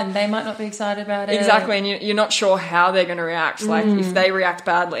 about it, and they might not be excited about it. Exactly, and you're not sure how they're going to react. Like, if they react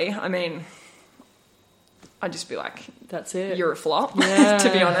badly, I mean, I'd just be like, that's it. You're a flop, to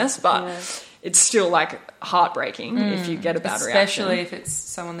be honest. But it's still, like, heartbreaking if you get a bad reaction. Especially if it's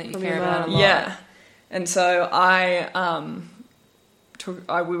someone that you care about a lot. Yeah. And so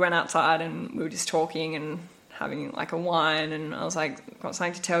we went outside and we were just talking and having, like, a wine, and I was like, got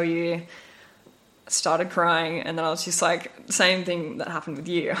something to tell you. Started crying, and then I was just like, same thing that happened with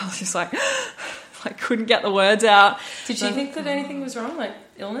you. I was just like, couldn't get the words out. Did she think that anything was wrong, like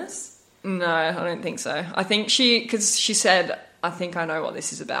illness? No, I don't think so. I think because she said, I think I know what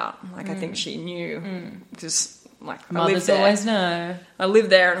this is about. Like, I think she knew, because like, mothers always know. I live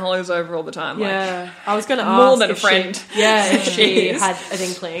there, and Holly was over all the time. Yeah, like, I was going to ask more than a friend. If she had an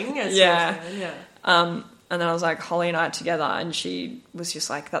inkling. And then I was like, Holly and I are together, and she was just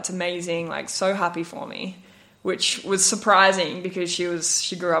like, that's amazing, like, so happy for me, which was surprising because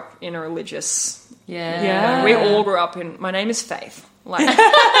she grew up in a religious... Yeah. We all grew up in... My name is Faith. Like,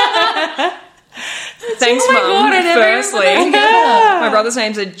 thanks, Mum, firstly. My brother's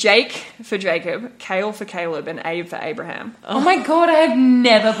names are Jake for Jacob, Cale for Caleb, and Abe for Abraham. Oh my God, I have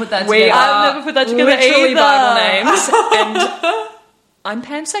never put that together. I've never put that together literally either. Bible names, and... I'm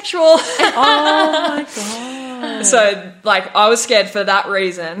pansexual. Oh my God. So, like, I was scared for that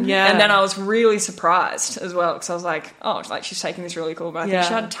reason. Yeah. And then I was really surprised as well, because I was like, oh, like, she's taking this really cool, but I think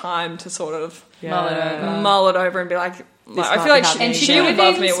she had time to sort of mull it over and be like I feel like she would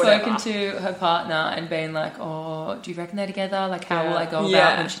love me or whatever. Spoken to her partner and been like, oh, do you reckon they're together? Like, how will I go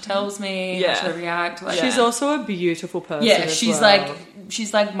about when she tells me? How should I react? Like, she's also a beautiful person. Yeah, as she's well.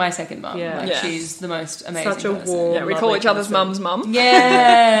 she's like my second mum. Yeah. Like, she's the most amazing Such a person. warm, Yeah, we call each other's mum's mum.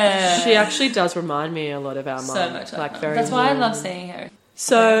 Yeah. She actually does remind me a lot of our mum. So much like mum. very That's why I warm. love seeing her.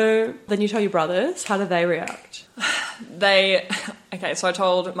 So then you tell your brothers. How do they react? Okay, so I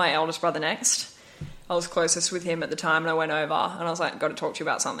told my eldest brother next. I was closest with him at the time, and I went over, and I was like, got to talk to you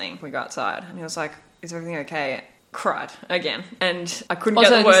about something. We go outside, and he was like, is everything okay? Cried again, and I couldn't get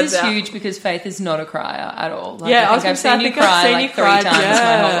the words out. This is huge because Faith is not a crier at all. Like, Yeah, I was I've gonna seen say, you cry like 3 times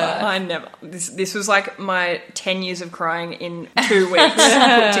my whole life. I never. This was like my 10 years of crying in 2 weeks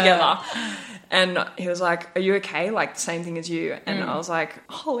put together. And he was like, are you okay? Like, the same thing as you. And I was like,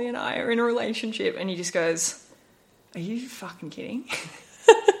 Holly and I are in a relationship. And he just goes, are you fucking kidding?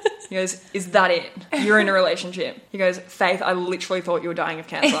 He goes, is that it? You're in a relationship. He goes, Faith, I literally thought you were dying of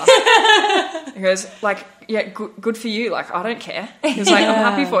cancer. He goes, like, yeah, good for you. Like, I don't care. He was like, I'm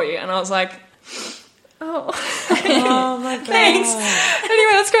happy for you. And I was like, Oh my god. Thanks.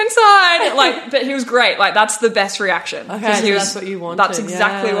 Anyway, let's go inside. Like, but he was great. Like, that's the best reaction. Okay, so he that's what you wanted. That's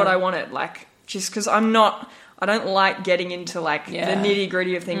exactly yeah. what I wanted. Like, just because I don't like getting into like the nitty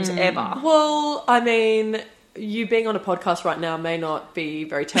gritty of things ever. Well, I mean, you being on a podcast right now may not be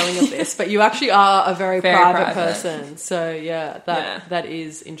very telling of this, but you actually are a very private person. So that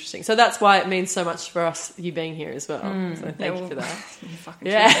is interesting. So that's why it means so much for us, you being here as well. So thank you for that.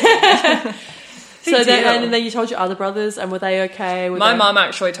 Yeah. So then, and then you told your other brothers, and were they okay? My mum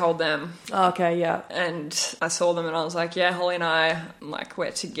actually told them. Oh, okay, yeah. And I saw them, and I was like, "Yeah, Holly and I, like,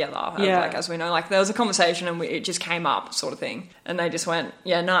 we're together." Yeah. Like, as we know, like, there was a conversation, and it just came up, sort of thing. And they just went,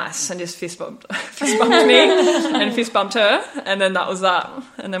 "Yeah, nice," and just fist bumped me, and fist bumped her, and then that was that.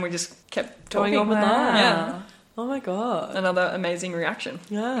 And then we just kept talking. Going on with that. Yeah. Oh my god. Another amazing reaction.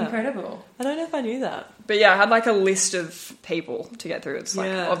 Yeah. Incredible. I don't know if I knew that. But yeah, I had like a list of people to get through. It's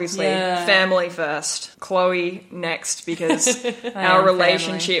like obviously family first, Chloe next, because our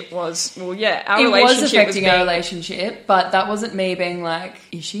relationship was our relationship was affecting our relationship, but that wasn't me being like,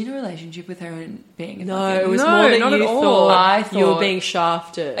 is she in a relationship with her and being it was more that not you at all. thought I thought you were being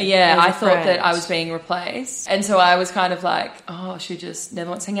shafted. Yeah, I thought friend. that I was being replaced, and so I was kind of like, oh, she just never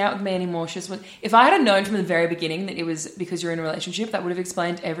wants to hang out with me anymore. She just if I had known from the very beginning that it was because you're in a relationship, that would have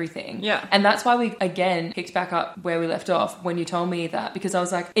explained everything. Yeah, and that's why we again picked back up where we left off when you told me that, because I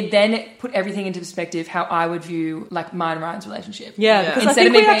was like, it then put everything into perspective how I would view like mine and Ryan's relationship. Yeah, because Instead I think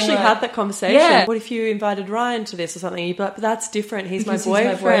of me we being actually like, had that conversation. Yeah. What if you invited Ryan to this or something? You'd be like, but that's different. He's because my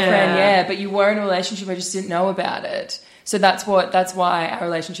boyfriend. Yeah, but you were in a relationship. I just didn't know about it. So that's why our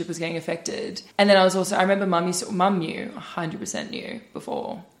relationship was getting affected. And then I remember mum knew, 100% knew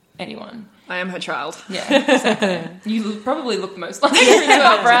before anyone. I am her child. Yeah, exactly. You probably look the most like her as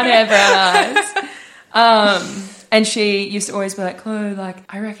well. Brown hair, brown eyes. And she used to always be like, Chloe, like,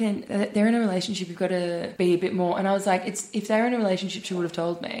 I reckon they're in a relationship, you've got to be a bit more. And I was like, if they're in a relationship, she would have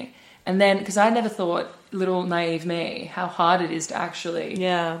told me. And then, because I never thought, little naive me, how hard it is to actually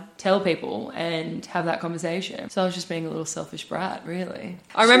tell people and have that conversation. So I was just being a little selfish brat, really.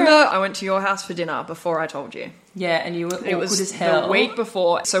 I remember I went to your house for dinner before I told you. Yeah, and you were awkward it was as hell. The week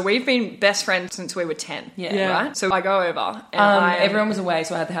before. So we've been best friends since we were 10. Yeah. Right? So I go over. And everyone was away,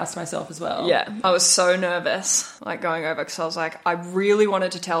 so I had the house to myself as well. Yeah. I was so nervous, like, going over, because I was like, I really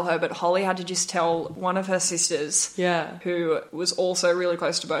wanted to tell her, but Holly had to just tell one of her sisters, who was also really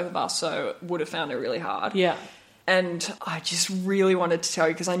close to both of us, so would have found it really hard. Yeah. And I just really wanted to tell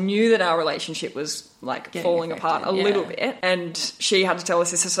you, because I knew that our relationship was like falling apart a little bit, and she had to tell her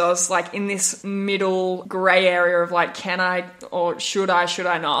sister. So I was like in this middle grey area of like, can I or should I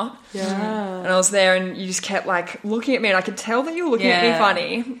not? Yeah. And I was there, and you just kept like looking at me, and I could tell that you were looking at me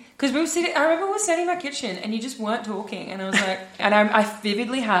funny. Because I remember we were standing in my kitchen and you just weren't talking, and I was like, and I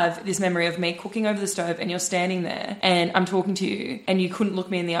vividly have this memory of me cooking over the stove and you're standing there and I'm talking to you and you couldn't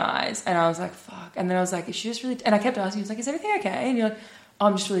look me in the eyes, and I was like, fuck. And then I was like, is she just really, and I kept asking you, I was like, is everything okay? And you're like, oh,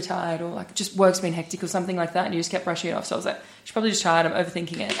 I'm just really tired, or like just work's been hectic or something like that, and you just kept brushing it off. So I was like, she's probably just tired, I'm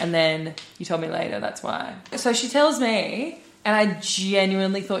overthinking it. And then you told me later, that's why. So she tells me, and I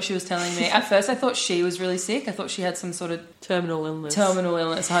genuinely thought she was telling me. At first I thought she was really sick. I thought she had some sort of terminal illness,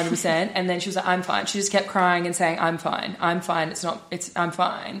 100%. And then she was like, I'm fine. She just kept crying and saying, I'm fine, I'm fine, I'm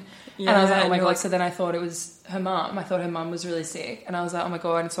fine. Yeah, and I was like, oh my God. So then I thought it was her mum. I thought her mum was really sick. And I was like, oh my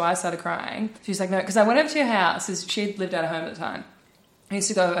God. And so I started crying. She was like, no, because I went over to your house, because she lived out of home at the time. I used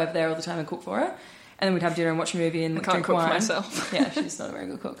to go over there all the time and cook for her. And then we'd have dinner and watch a movie and drink wine. I can't cook for myself. Yeah, she's not a very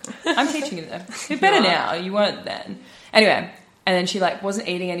good cook. I'm teaching you though. You're better now. You weren't then. Anyway, and then she like wasn't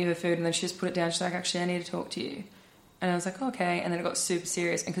eating any of her food, and then she just put it down. She's like, actually, I need to talk to you. And I was like, oh, okay. And then it got super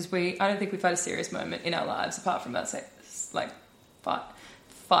serious. And because I don't think we've had a serious moment in our lives apart from that like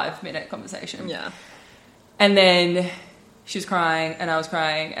 5-minute conversation. Yeah. And then she was crying and I was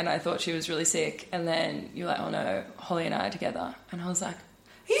crying and I thought she was really sick. And then you're like, oh no, Holly and I are together. And I was like,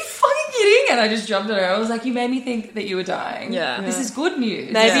 are you fucking kidding? And I just jumped at her. I was like, you made me think that you were dying. Yeah. This is good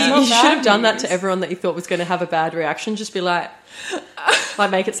news. Maybe you should have done that news. to everyone that you thought was going to have a bad reaction. Just be like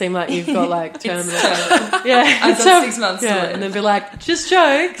make it seem like you've got like terminal. I've got 6 months to live. And then be like, just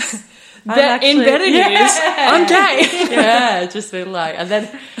jokes. In better news, I'm gay. Yeah, just be like, and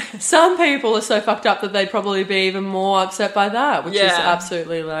then some people are so fucked up that they'd probably be even more upset by that, which is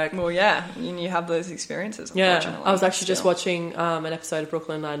absolutely like... Well, yeah, you have those experiences, unfortunately. Yeah, I was actually just watching an episode of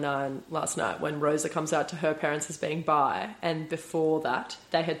Brooklyn Nine-Nine last night when Rosa comes out to her parents as being bi, and before that,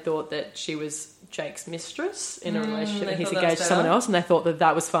 they had thought that she was Jake's mistress in a relationship and he's engaged to someone else, and they thought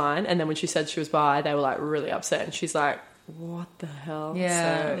that was fine, and then when she said she was bi, they were like really upset, and she's like, what the hell?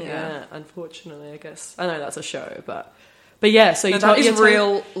 Yeah. So, yeah, unfortunately, I guess. I know that's a show, but But yeah, so That is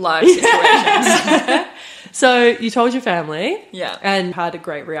real life situations. So you told your family, Yeah. and had a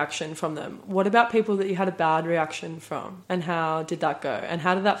great reaction from them. What about people that you had a bad reaction from, and how did that go, and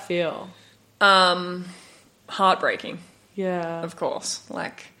how did that feel? Heartbreaking, Yeah, of course.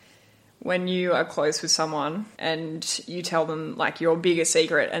 Like, when you are close with someone and you tell them, like, your biggest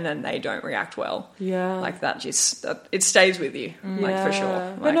secret and then they don't react well. yeah, Like, it stays with you, like, for sure.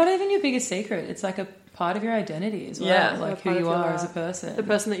 Yeah. But Like, not even your biggest secret. It's like a part of your identity as well. Yeah. Like A who part you of your are as a life. person. the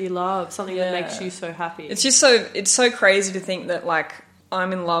person that you love, something that Yeah. makes you so happy. it's so crazy to think that, like,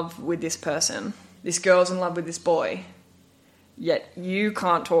 I'm in love with this person, this girl's in love with this boy, yet you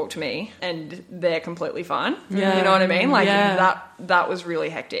can't talk to me and they're completely fine. Yeah. You know what I mean? Like, Yeah. that was really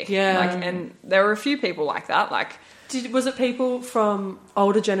hectic. Yeah. Like, and there were a few people like that. Like, Was it people from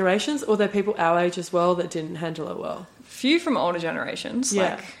older generations, or there people our age as well that didn't handle it well? few from older generations,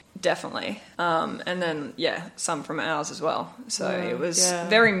 Yeah. like, definitely. And then, yeah, some from ours as well. So it was Yeah.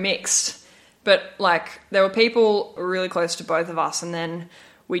 very mixed. But, like, there were people really close to both of us, and then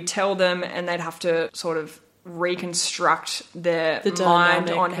we'd tell them and they'd have to sort of reconstruct their The mind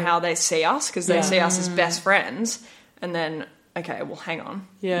dynamic on of- how they see us, because they Yeah. see us as best friends. And then, okay, well, hang on.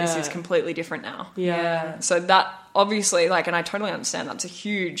 Yeah. This is completely different now. Yeah, So that, obviously, like, and I totally understand that's a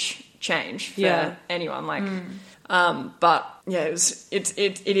huge change for Yeah. anyone. Like, but yeah,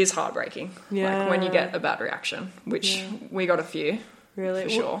 it is heartbreaking. Yeah. Like, when you get a bad reaction, which Yeah. we got a few, really. for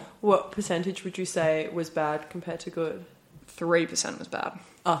sure. What percentage would you say was bad compared to good? 3% was bad.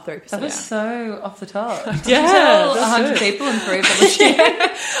 Oh, 3%. That was so off the top. Yeah, Tell that's 100 good. people in 3 for this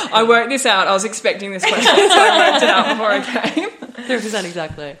year. I worked this out. I was expecting this question, so I worked it out before I came. 3%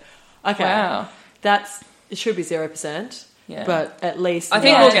 exactly. Okay. Wow. It should be 0%. Yeah. But at least I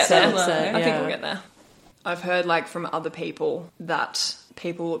think we'll get 97%, there. I think yeah. we'll get there. I've heard, like, from other people that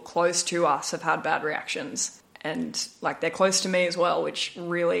people close to us have had bad reactions, and, like, they're close to me as well, which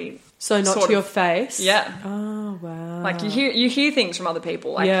really So not sort to your of- face. yeah. Oh wow. Like, you hear things from other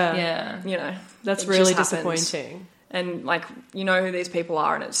people, like, yeah. Yeah. you know, That's it really just happens. disappointing. And, like, you know who these people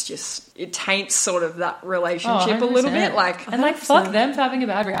are, and it's just, it taints sort of that Oh, relationship a little 100%. bit. Like, And like, fuck them for having a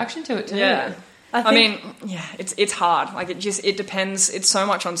bad reaction to it too. yeah. I I mean, yeah, it's hard. Like, it depends. It's so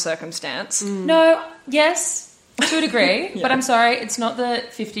much on circumstance. No, yes, to a degree, Yeah. but I'm sorry, it's not the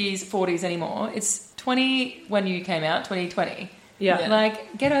 50s, 40s anymore. It's 20 when you came out, 2020. Yeah. Yeah.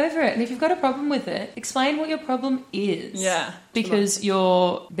 Like, get over it. And if you've got a problem with it, explain what your problem is. Yeah. Because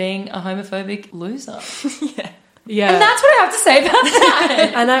you're being a homophobic loser. Yeah. And that's what I have to say about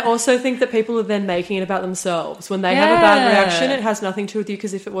that. And I also think that people are then making it about themselves. When they have a bad Yeah. reaction, it has nothing to do with you,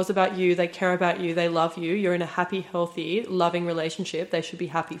 because if it was about you, they care about you, they love you, you're in a happy, healthy, loving relationship, they should be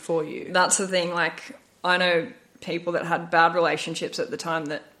happy for you. That's the thing. Like, I know people that had bad relationships at the time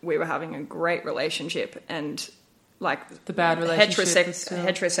that we were having a great relationship, and, like, The bad relationship was still-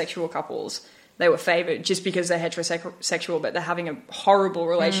 heterosexual couples, they were favoured just because they're heterosexual, but they're having a horrible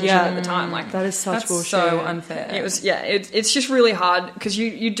relationship Yeah. at the time. Like, That is such That's bullshit. so unfair. it was, yeah, it's just really hard because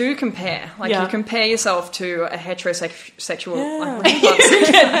you do compare. Like, Yeah. you compare yourself to a heterosexual. Yeah. Like,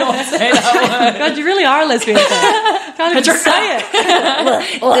 Not say that word. God, you really are a lesbian. Can't even say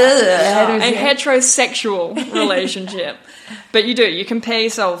it. a heterosexual relationship. But you compare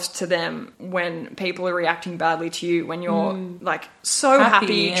yourselves to them when people are reacting badly to you, when you're like so Happy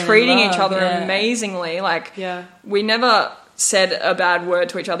happy and in treating love, each other yeah. amazingly. Like, Yeah. we never said a bad word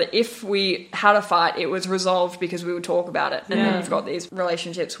to each other. If we had a fight, it was resolved because we would talk about it. And Yeah. then you've got these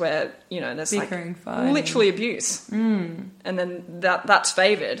relationships where, there's Bickering, like fighting. literally abuse. And then that's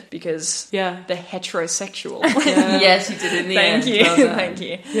favoured because Yeah. they're heterosexual. Yes, you did it in the Thank end. you. Well done. Thank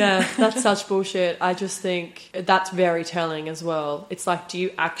you. Yeah, that's such bullshit. I just think that's very telling as well. It's like, do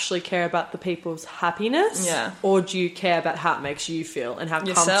you actually care about the people's happiness? Yeah. Or do you care about how it makes you feel and how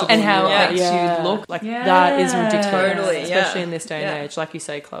Yourself. comfortable And how you it are? makes you look. Like, Yeah. that is ridiculous. Totally, Especially yeah. in this day and Yeah. age. Like you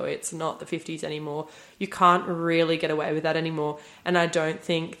say, Chloe, it's not the 50s anymore. You can't really get away with that anymore. And I don't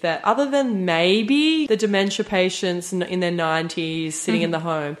think that, other than maybe the dementia patients in their 90s sitting in the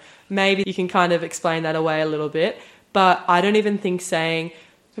home, maybe you can kind of explain that away a little bit. But I don't even think saying,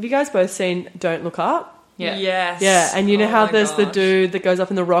 have you guys both seen Don't Look Up? Yeah. Yes. Yeah, and you know Oh how my there's the gosh. dude that goes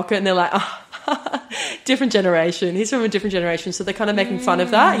up in the rocket and they're like, oh, different generation. He's from a different generation. So they're kind of making fun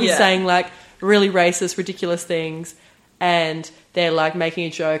of that. He's Yeah. saying like really racist, ridiculous things. And they're like making a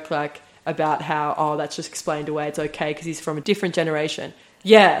joke like about how, oh, that's just explained away. It's okay because he's from a different generation.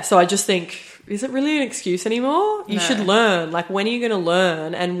 Yeah, so I just think, is it really an excuse anymore? You No. should learn. Like, when are you going to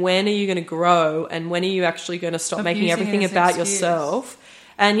learn, and when are you going to grow, and when are you actually going to stop making Abusing everything it as an about excuse. yourself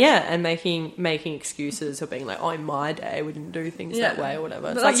And and making excuses or being like, oh, in my day we didn't do things that way or whatever.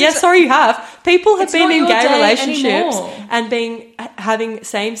 It's like, sorry, you have. People have been in gay relationships and having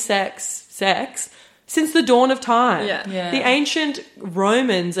same sex since the dawn of time. Yeah. The ancient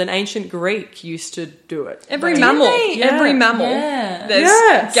Romans and ancient Greek used to do it. Every mammal,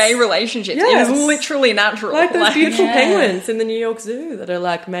 there's gay relationships. It is literally natural. Like those beautiful penguins in the New York Zoo that are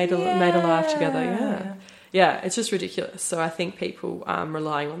like made alive together. Yeah, it's just ridiculous. So I think people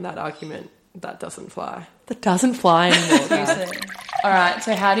relying on that argument, that doesn't fly. That doesn't fly anymore, guys. All right,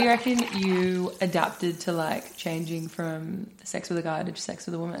 so how do you reckon you adapted to like changing from sex with a guy to sex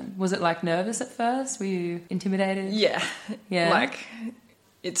with a woman? Was it like nervous at first? Were you intimidated? Yeah. Like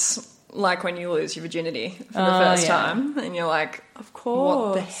it's like when you lose your virginity for the first time and you're like, of course,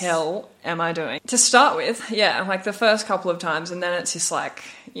 what the hell am I doing? To start with, like the first couple of times, and then it's just like,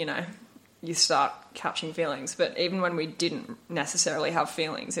 you know, you start catching feelings. But even when we didn't necessarily have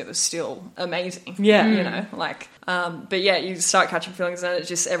feelings, it was still amazing. Yeah. You know, like, but you start catching feelings and it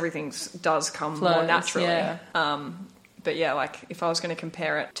just, everything does come more naturally. Yeah. But like if I was going to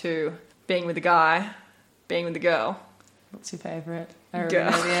compare it to being with a guy, being with a girl. What's your favourite? I already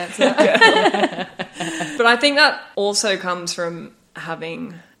know the answer. But I think that also comes from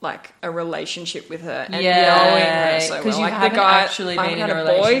having like a relationship with her and knowing her so well. Because you like haven't the guy, actually I been in had a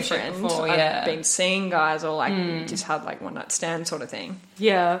boyfriend relationship before. I've been seeing guys or like just had like one night stand sort of thing.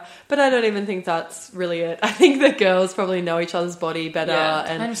 Yeah, but I don't even think that's really it. I think that girls probably know each other's body better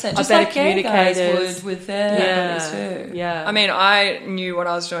and 100%. are Just better like gay guys communicators. would with their bodies too. Yeah. I mean, I knew what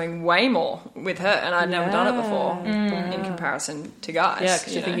I was doing way more with her and I'd never done it before in comparison to guys. Yeah,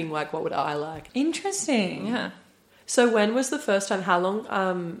 because you're thinking like, what would I like? Interesting. Yeah. So when was the first time, how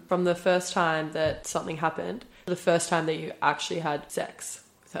long from the first time that something happened, the first time that you actually had sex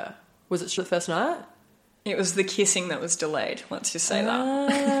with her? Was it the first night? It was the kissing that was delayed, let's just say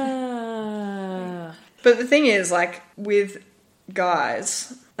that. Ah. But the thing is, like, with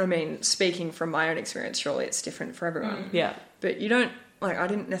guys, I mean, speaking from my own experience, surely it's different for everyone. Yeah. But you don't, like, I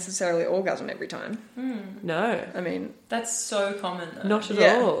didn't necessarily orgasm every time. No. I mean... That's so common, though. Not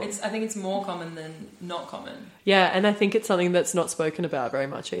at all. I think it's more common than not common. Yeah, and I think it's something that's not spoken about very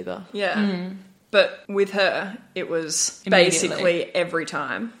much either. Yeah. But with her, it was basically every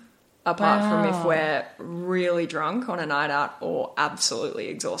time, apart from if we're really drunk on a night out or absolutely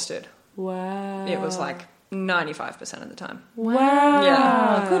exhausted. Wow. It was like 95% of the time. Wow.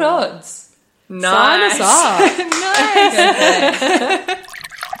 Yeah. Good odds. Nice. Sign us up. Nice.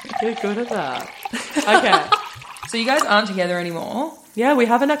 You're good at that. Okay. So you guys aren't together anymore? Yeah, we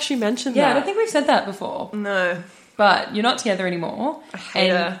haven't actually mentioned that. Yeah, I don't think we've said that before. No. But you're not together anymore. I hate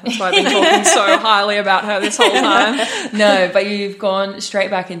her. That's why I've been talking so highly about her this whole time. No, but you've gone straight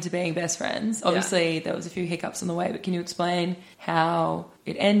back into being best friends. Obviously, there was a few hiccups on the way, but can you explain how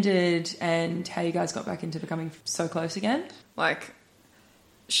it ended and how you guys got back into becoming so close again? Like,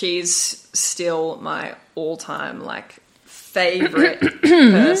 she's still my all-time, like, favourite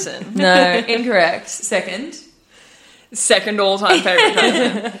person. No, incorrect. Second all-time favourite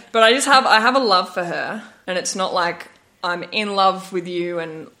person. But I have a love for her, and it's not like I'm in love with you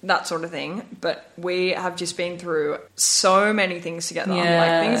and that sort of thing, but we have just been through so many things together. Yeah.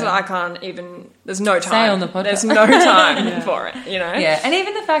 Like, things that I can't even... There's no time. Say on the podcast. There's no time for it, you know? Yeah, and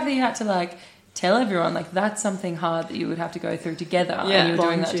even the fact that you had to, like, tell everyone, like, that's something hard that you would have to go through together. Yeah. And you were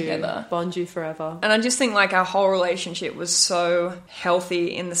doing that together. Bond you forever. And I just think, like, our whole relationship was so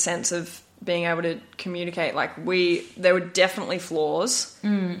healthy in the sense of being able to communicate. Like, there were definitely flaws,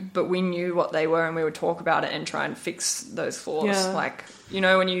 but we knew what they were and we would talk about it and try and fix those flaws. Yeah. Like, you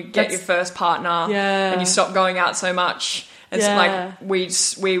know, when you get your first partner and you stop going out so much, it's like we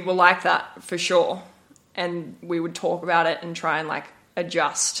were like that for sure. And we would talk about it and try and, like,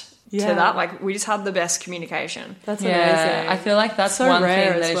 adjust to that. Like, we just had the best communication. That's amazing. I feel like that's so one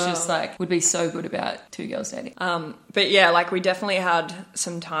rare thing that as is well. just like would be so good about two girls dating. But yeah, like, we definitely had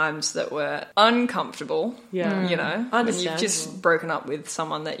some times that were uncomfortable. Yeah. You know, when you've Understandable. just broken up with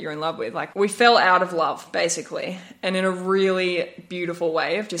someone that you're in love with. Like, we fell out of love, basically, and in a really beautiful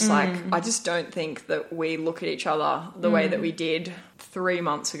way of just like, I just don't think that we look at each other the way that we did 3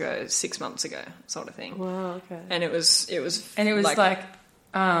 months ago, 6 months ago, sort of thing. Wow, okay. And it was like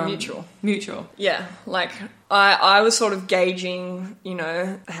mutual. Yeah, like I was sort of gauging, you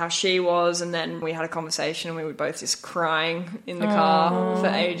know, how she was, and then we had a conversation and we were both just crying in the car for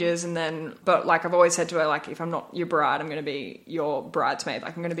ages, and then, but like, I've always said to her, like, if I'm not your bride, I'm going to be your bridesmaid.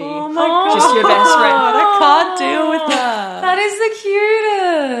 Like, I'm going to be just your best friend. I can't deal with that. That is the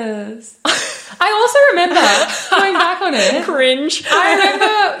cutest. I also remember, going back on it, Cringe. I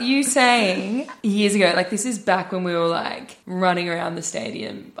remember you saying years ago, like this is back when we were like running around the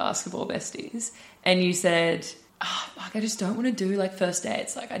stadium, basketball besties, and you said, like I just don't want to do like first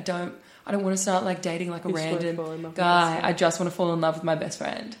dates. Like I don't want to start like dating like a random guy. I just want to fall in love with my best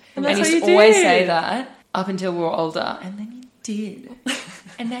friend. And you that's used what to you always did. say that up until we were older, and then you did,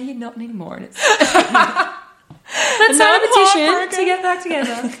 and now you're not anymore. And it's let's sign a petition to get back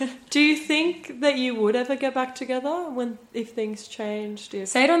together. Do you think that you would ever get back together if things changed?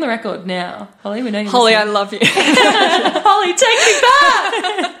 Say it on the record now, Holly. We know you. Holly, I love you. Holly, take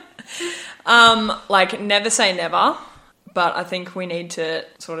me back. Like never say never. But I think we need to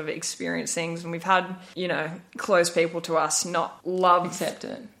sort of experience things, and we've had, close people to us not love Accept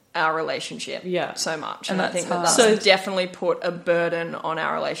it. our relationship so much. And I that's think hard. that's definitely put a burden on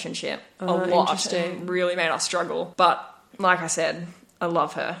our relationship a lot. Interesting. And really made us struggle. But like I said, I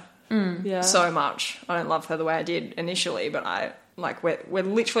love her so much. I don't love her the way I did initially, but we're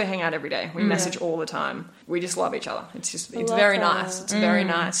literally hanging out every day. We message all the time. We just love each other. It's very nice. It's a very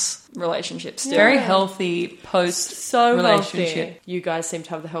nice relationship still. Very healthy post relationship. Healthy. You guys seem to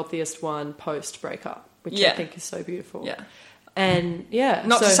have the healthiest one post breakup, which I think is so beautiful. Yeah. And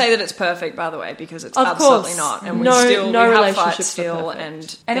not to say that it's perfect, by the way, because it's of absolutely course, not. And we no have relationships fights still, and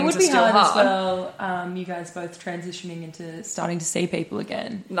it would things be are still hard as well. You guys both transitioning into starting to see people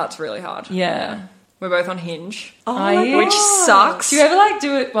again. That's really hard. Yeah. We're both on Hinge, Are you? which sucks. Do you ever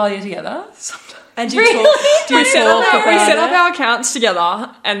do it while you're together? Sometimes. and do you talk We set about up it? our accounts together,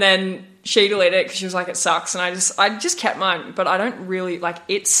 and then she deleted it because she was like, "It sucks," and I just kept mine, but I don't really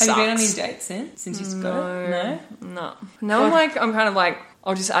it sucks. Have you been on any dates since you've got it? No. Now I'm kind of like,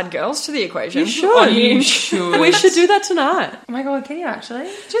 I'll just add girls to the equation. You should. On Hinge. We should do that tonight. Oh my god, can you actually?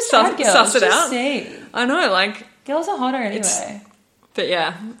 Just Suss- add girls. suss it just out. See. I know, Girls are hotter anyway. but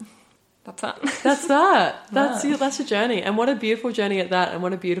yeah, that's that. That's that. That's Wow. that's your journey, and what a beautiful journey at that, and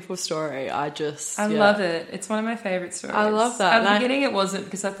what a beautiful story. I love it. It's one of my favourite stories. I love that. At the beginning it wasn't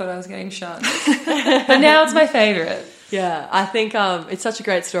because I thought I was getting shunned. But now it's my favourite. Yeah, I think it's such a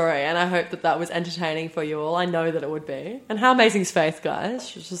great story, and I hope that was entertaining for you all. I know that it would be. And how amazing is Faith, guys?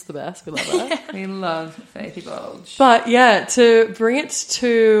 She's just the best. We love her. We love Faithy Bulge. But yeah, to bring it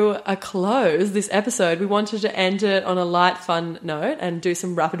to a close, this episode, we wanted to end it on a light, fun note and do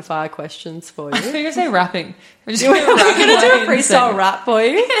some rapid fire questions for you. I thought you were going to say rapping. We're just We're going to do a freestyle insane. rap for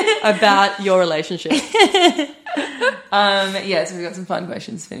you about your relationship. So we've got some fun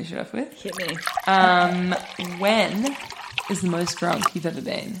questions to finish it off with. Hit me. When is the most drunk you've ever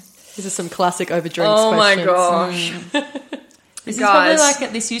been? These are some classic over drinks Oh my questions. gosh. This is Guys. probably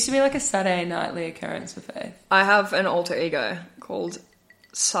this used to be like a Saturday nightly occurrence for Faith. I have an alter ego called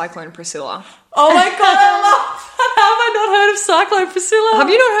Cyclone Priscilla. Oh my god, I love that. How have I not heard of Cyclone Priscilla? Have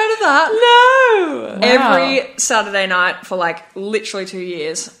you not heard of that? No. Every Saturday night for literally 2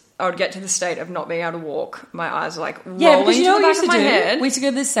 years, I would get to the state of not being able to walk. My eyes are rolling Yeah, because you know to what the we back used of to my do? head. We used to go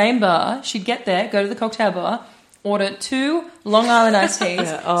to the same bar. She'd get there, go to the cocktail bar, order 2 Long Island iced teas,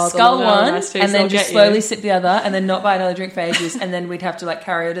 the scull Long Island one, iced teas, and then they'll just get slowly you. sip the other, and then not buy another drink for ages, and then we'd have to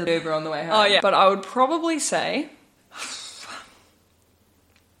carry her to the Uber on the way home. Oh, yeah. But I would probably say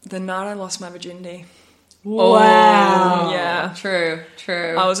the night I lost my virginity. Wow. Yeah. True.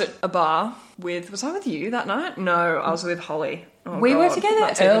 I was at a bar was I with you that night? No, I was with Holly. Oh, We were God, together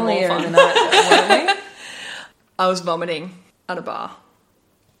that's even more earlier fun. in the night, weren't we? I was vomiting at a bar.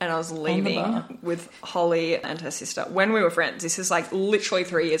 And I was the leaving bar? with Holly and her sister when we were friends. This is literally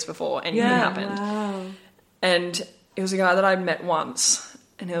 3 years before anything happened. Wow. And it was a guy that I'd met once.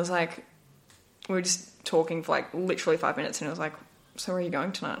 And he was like, we were just talking for literally 5 minutes. And he was like, so where are you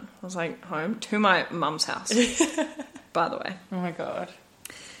going tonight? I was like, home to my mum's house, by the way. Oh my god.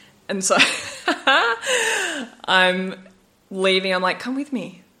 And so I'm leaving. I'm like, come with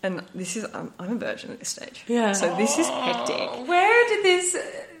me. And this is, I'm a virgin at this stage. Yeah. So this is hectic. Where did this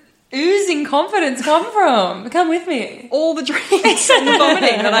oozing confidence come from? Come with me. All the drinks and the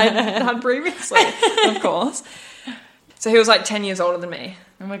vomiting that I had previously, of course. So he was 10 years older than me.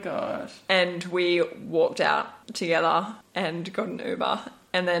 Oh my god. And we walked out together and got an Uber.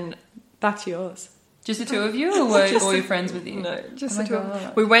 And then, Back to yours. Just the two of you, or were all your friends with you? no, just Oh the my two of God.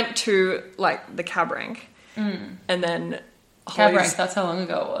 us. We went to, the cab rank. And then Cab Holly's- rank, that's how long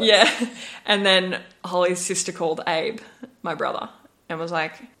ago it was. Yeah. And then Holly's sister called Abe, my brother, and was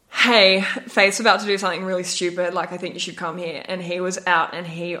like, hey, Faith's about to do something really stupid. I think you should come here. And he was out and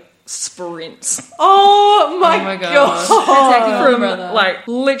he sprints Oh my, Oh my god. god. Protecting my from brother.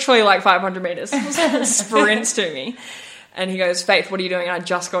 literally 500 meters. Sprints to me. And he goes, Faith, what are you doing? And I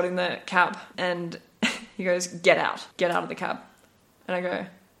just got in the cab. And he goes, get out of the cab. And I go,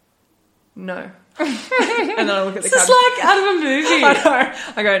 no. And then I look at the This cab. is like out of a movie. I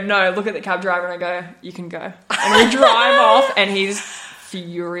know. I go, no, look at the cab driver, and I go, you can go. And we drive off, and he's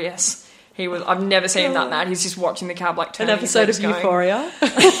furious. I've never seen him that mad. He's just watching the cab like turn. An episode of Euphoria.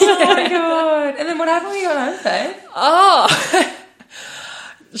 Oh my god! And then what happened when you got home, Faith? Oh,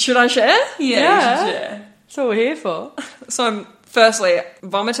 should I share? Yeah, Yeah. you should share. That's what we're here for. So I'm firstly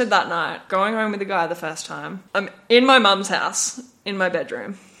vomited that night. Going home with the guy the first time. I'm in my mum's house in my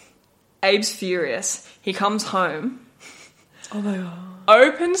bedroom. Abe's furious. He comes home. Oh my god.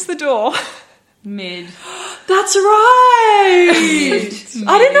 Opens the door. Mid. That's right.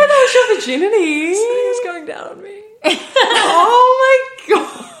 I didn't know that was your virginity. He's going down on me. Oh my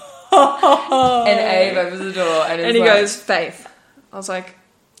god. And Abe opens the door and He goes, Faith. I was like,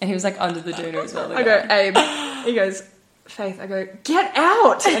 and he was like under the doona as well. I go, Abe. He goes, Faith. I go, get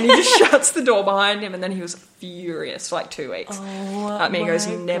out. And he just shuts the door behind him, and then he was furious for like 2 weeks. At me, he goes,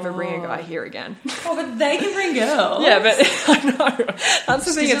 never bring a guy here again. Oh, but they can bring girls. Yeah, but I know. That's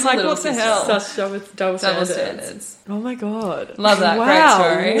the thing. It's like, what the hell? Such double standards. Oh my god. Love that.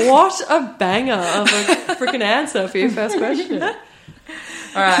 Wow. Great story. What a banger of a freaking answer for your first question. All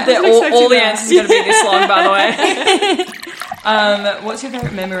right. All the answers are going to be this long, by the way. What's your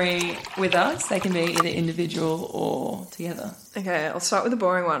favourite memory with us? They can be either individual or together. Okay, I'll start with the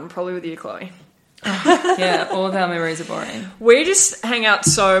boring one, probably with you, Chloe. Yeah, all of our memories are boring. We just hang out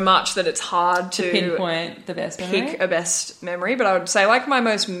so much that it's hard to Pinpoint the best memory. pick a best memory, but I would say like my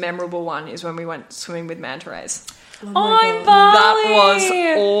most memorable one is when we went swimming with manta rays. Oh, in Bali.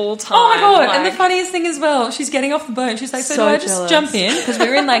 That was all time. Oh my god! Like, And the funniest thing as well, she's getting off the boat and she's like, "So So do I just jealous. jump in?" Because we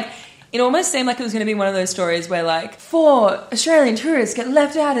were in like, it almost seemed like it was going to be one of those stories where like 4 Australian tourists get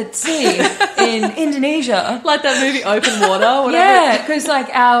left out at sea in Indonesia. Like that movie Open Water or whatever. Yeah, because like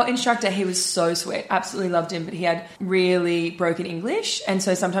our instructor, he was so sweet, absolutely loved him, but he had really broken English, and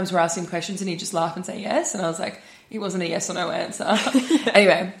so sometimes we're asking questions and he'd just laugh and say yes, and I was like, it wasn't a yes or no answer.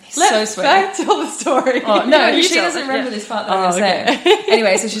 Anyway, he's so sweet. Back tell the story. Oh, no, You she tell doesn't it, remember yeah. this part that I'm going to say.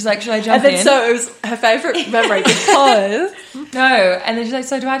 Anyway, so she's like, should I jump And then in? so it was her favourite memory because No, and then she's like,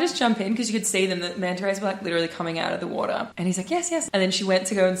 so do I just jump in? Because you could see them, the manta rays were like literally coming out of the water. And he's like, yes, yes. And then she went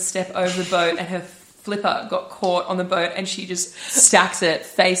to go and step over the boat and her flipper got caught on the boat and she just stacks it,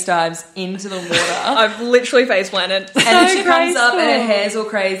 face dives into the water. I've literally face planted. And then she So comes up and her graceful. hair's all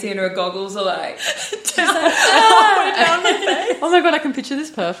crazy and her goggles are like, oh my god, I can picture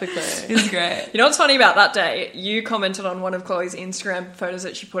this perfectly. it's great. You know what's funny about that day? You commented on one of Chloe's Instagram photos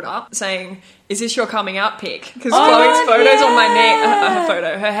that she put up saying, is this your coming out pic? Because Chloe's photo's on my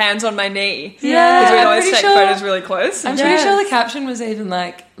knee. Her hand's on my knee. Yeah, Because we I'm always pretty take sure- photos really close. I'm pretty sure the caption was even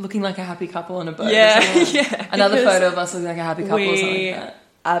like looking like a happy couple on a boat. or Yeah, something. yeah. Another Because photo of us looking like a happy couple or something We like that.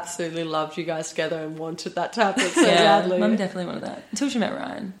 absolutely loved you guys together and wanted that to happen so Yeah, badly. Mum definitely wanted that until she met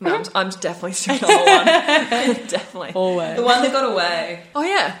Ryan. No, I'm definitely still the whole one. Definitely. Always. The one that got away. Oh,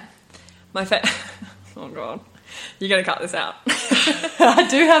 yeah. Oh, God. You're going to cut this out. I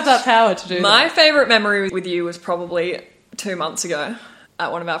do have that power to do My that. favourite memory with you was probably 2 months ago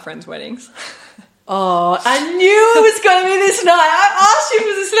at one of our friends' weddings. Oh, I knew it was going to be this night. I asked you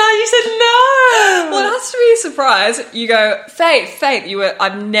for this night. You said no. Well, it has to be a surprise. You go, Faith,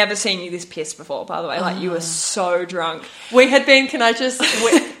 I've never seen you this pissed before, by the way. Like, you were so drunk. We had been,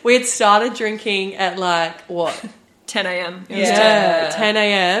 we had started drinking at like, what? 10 a.m. It was Yeah, 10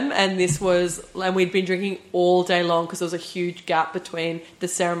 a.m. And we'd been drinking all day long because there was a huge gap between the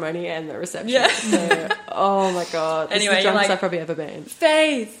ceremony and the reception. Yeah. So, oh my God. This Anyway, is the you're drunkest like- I've probably ever been.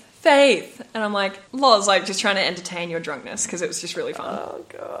 Faith. And I'm like, Loz, like, just trying to entertain your drunkenness because it was just really fun. Oh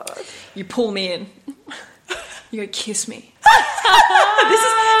God. You pull me in. You go, kiss me.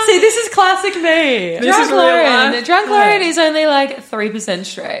 This is classic me. This is real life. Drunk Lauren is only like 3%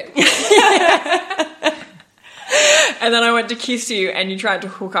 straight. And then I went to kiss you and you tried to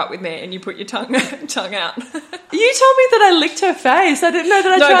hook up with me and you put your tongue out. You told me that I licked her face. I didn't know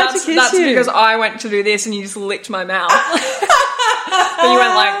that I tried to kiss that's you. because I went to do this and you just licked my mouth. But you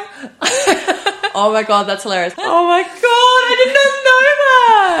went like, Oh my God, that's hilarious. Oh my God, I did not know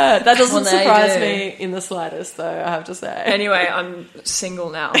that. That doesn't Well, now you surprise do. me in the slightest, though, I have to say. anyway, I'm single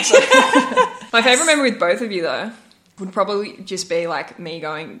now. So. My favourite memory with both of you, though, would probably just be like me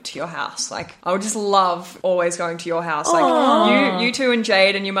going to your house. Like, I would just love always going to your house. Like, you two and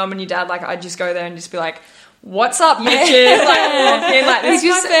Jade and your mum and your dad, like, I'd just go there and just be like, what's up, bitches? Like, walk in, like, this is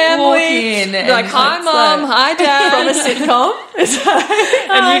my just family. walk in Be and like, hi, it's mum, like- hi, dad. From a sitcom.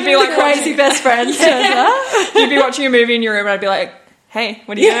 And you'd be like, Crazy best friends. you'd be watching a movie in your room and I'd be like, hey,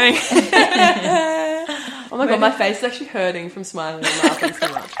 what are you doing? Oh my God, my face is actually hurting from smiling and laughing so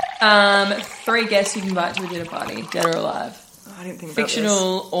much. 3 guests you'd invite to a dinner party, dead or alive. I didn't think about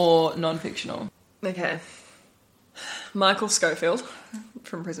Fictional or non-fictional? this. Okay. Michael Schofield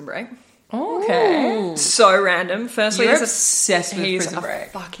from Prison Break. Okay. So random. Firstly, You're he's obsessed with he's Prison a Break.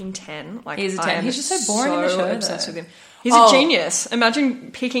 fucking 10. Like, He's a I 10. am He's just so boring in the show, obsessed though. with him. He's a genius.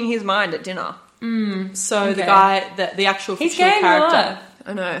 Imagine picking his mind at dinner. So the Okay. guy, the actual He's fictional gay in character. real life.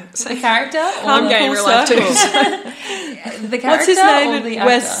 I know. The character? I'm Or gay in full real life too. the character? What's his Or name? the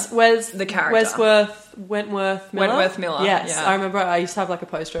actor? The character. Wentworth Miller. Wentworth Miller, Yes, yeah. I remember. I used to have like a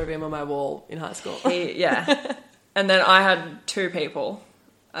poster of him on my wall in high school. Yeah. And then I had two people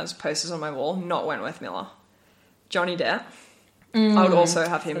as posters on my wall, not Wentworth Miller. Johnny Depp. I would also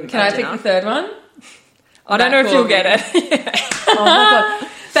have him. Can I pick the third one? I don't know if you'll get it. Oh my god.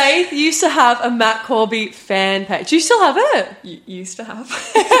 Faith used to have a Matt Corby fan page. Do you still have it? You used to have.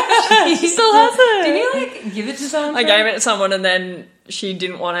 She still has it. Did you like give it to someone? I gave it to someone and then she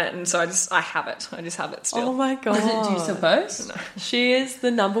didn't want it, and so I have it. I just have it still. Oh my god. Do you still post? No. She is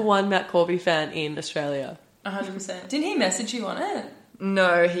the number one Matt Corby fan in Australia. 100%. Didn't he message you on it?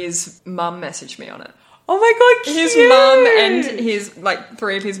 No, his mum messaged me on it. Oh my god, cute. His mum and his like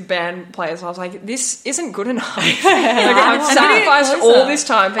 3 of his band players. I was like, this isn't good enough. Like, I've sacrificed all this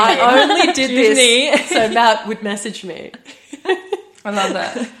time for you. I only did Excuse this so Matt would message me. I love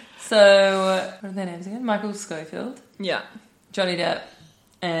that. So, what are their names again? Michael Schofield, Yeah. Johnny Depp,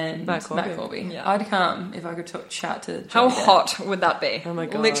 and Matt Corby. Yeah. I'd come if I could chat to How Johnny Depp. hot would that be? Oh my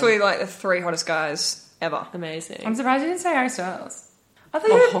God. Literally like the 3 hottest guys ever. Amazing. I'm surprised you didn't say Harry Styles. I thought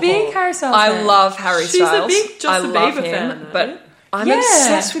you were a big Harry Styles I fan. love Harry She's a Styles. big Justin I love Bieber him, fan, though. but I'm Yeah.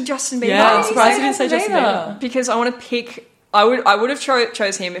 obsessed with Justin Bieber. Yeah, I'm Why surprised did you didn't say Justin Bieber. Because I want to pick. I would have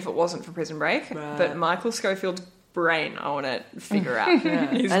chose him if it wasn't for Prison Break, Right. but Michael Schofield's brain I want to figure out.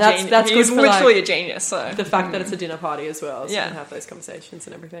 Yeah. He's And that's he's good for, literally like, a genius. So The fact that it's a dinner party as well, so Yeah. you can have those conversations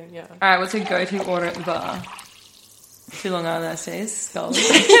and everything. Yeah. All right, what's your go-to order at the bar? 2 Long Island iced teas, skulls.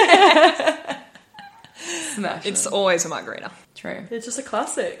 Smash. it's them. always a margarita. True. It's just a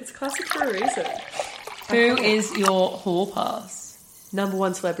classic. It's a classic for a reason. Who is your hall pass? Number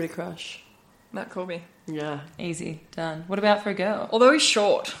one celebrity crush. Matt Corby. Yeah. Easy, done. What about for a girl? Although he's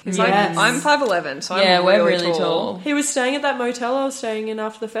short, he's Yes. like I'm 5'11", so Yeah, I'm we're really, really tall. He was staying at that motel I was staying in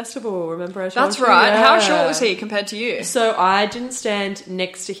after the festival. Remember I told That's you? right. Yeah. How short was he compared to you? So I didn't stand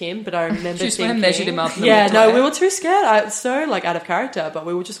next to him, but I remember She just went thinking... and measured him up and then Yeah, walked no, away. we were too scared. I was so like out of character, but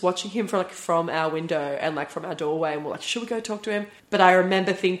we were just watching him from our window and like from our doorway, and we're like, should we go talk to him? But I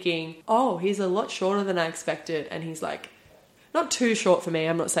remember thinking, oh, he's a lot shorter than I expected, and he's like not too short for me.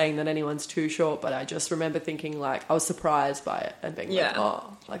 I'm not saying that anyone's too short, but I just remember thinking like I was surprised by it and being like, Yeah.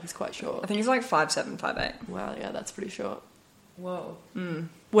 oh, like he's quite short. I think he's like 5'7", 5'8". Wow, yeah, that's pretty short. Whoa.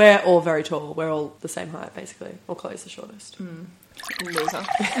 We're all very tall. We're all the same height, basically. Or Chloe's the shortest. Loser.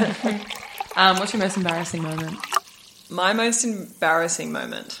 What's your most embarrassing moment? My most embarrassing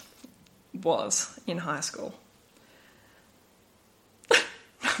moment was in high school.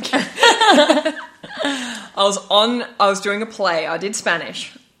 I was doing a play. I did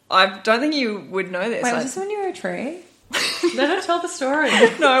Spanish. I don't think you would know this. Wait, was this when you were a tree? No, don't tell the story.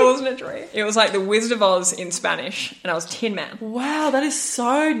 No, it wasn't a tree. It was like the Wizard of Oz in Spanish, and I was Tin Man. Wow, that is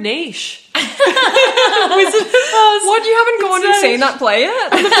so niche. What, you haven't gone and seen that play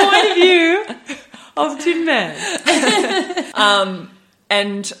yet? The point of view of Tin Man.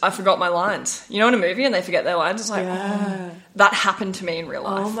 And I forgot my lines. You know, in a movie and they forget their lines, it's like, Yeah. oh, that happened to me in real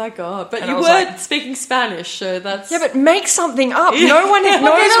life. Oh my god. But And you I were was like- speaking Spanish, so that's... Yeah, but make something up. No one knows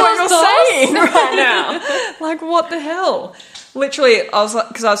what you're saying right now. Like, what the hell? Literally, I was like,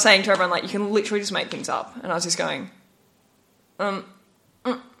 because I was saying to everyone, like, you can literally just make things up. And I was just going, and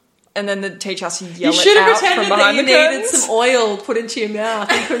then the teacher has to yell You should it have out from pretended that behind you the needed curtains. some oil put into your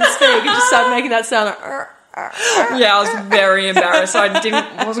mouth and you couldn't speak and just started making that sound like... Yeah, I was very embarrassed.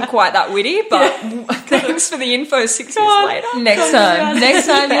 I wasn't quite that witty, but thanks for the info 6 years later. Next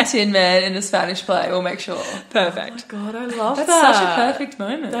time you're Tin Man in a Spanish play, we'll make sure. Perfect. God, I love That's that. such a perfect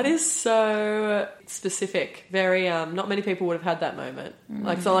moment. That is so specific. Very, not many people would have had that moment.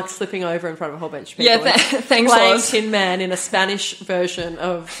 Like, it's not like slipping over in front of a whole bunch of people. Yeah, thanks, Playing Loz. Tin Man in a Spanish version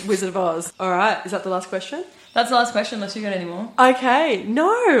of Wizard of Oz. All right, is that the last question? That's the last question, unless you got any more. Okay,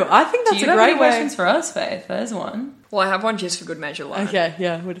 no, I think Do that's you a have great any way. questions for us, Faith? There's one. Well, I have one just for good measure, Lauren. Okay,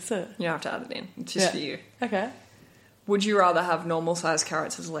 yeah, what is it? You don't have to add it in. It's just Yeah. for you. Okay. Would you rather have normal-sized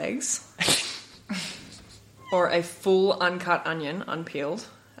carrots as legs or a full uncut onion, unpeeled,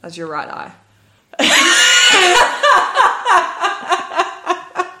 as your right eye?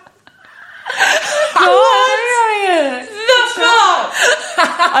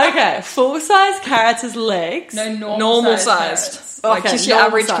 Okay, full-size carrots as legs. No, Normal sized. Like Okay, just your normal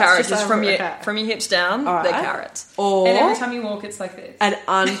average size, carrots, just just from average, your okay. from your hips down, All they're right. carrots. Or And every time you walk, it's like this. an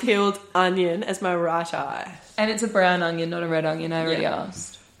unpeeled onion as my right eye. And it's a brown onion, not a red onion. I already Yeah.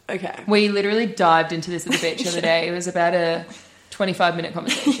 asked. Okay. We literally dived into this at the beach the other day. It was about a 25-minute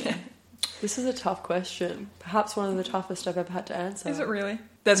conversation. This is a tough question. Perhaps one of the toughest I've ever had to answer. Is it really?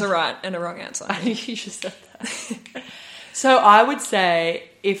 There's a right and a wrong answer. I think you just said that. So I would say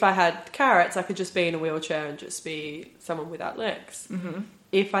if I had carrots, I could just be in a wheelchair and just be someone without legs. Mm-hmm.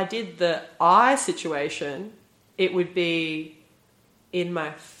 If I did the eye situation, it would be in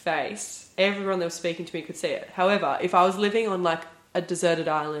my face. Everyone that was speaking to me could see it. However, if I was living on like a deserted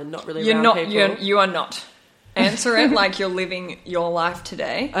island, not really around people... You are not. Answer it like you're living your life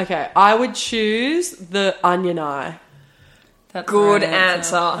today. Okay, I would choose the onion eye. That's the Good right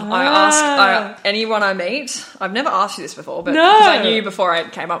answer. Ah. I ask anyone I meet. I've never asked you this before, but No. because I knew you before I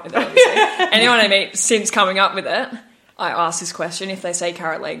came up with it. Obviously, anyone I meet since coming up with it, I ask this question. If they say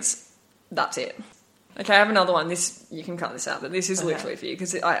carrot legs, that's it. Okay, I have another one. This you can cut this out, but this is literally for you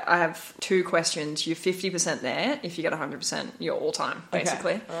because I have 2 questions. You're 50% there. If you get 100%, you're all time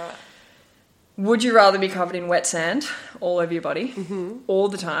basically. Okay. All right. Would you rather be covered in wet sand all over your body all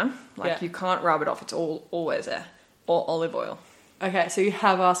the time, like Yeah. you can't rub it off, it's always there, or olive oil? Okay, so you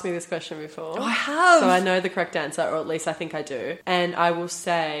have asked me this question before. I have. So I know the correct answer, or at least I think I do. And I will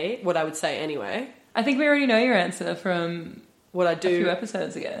say what I would say anyway. I think we already know your answer from What I a few do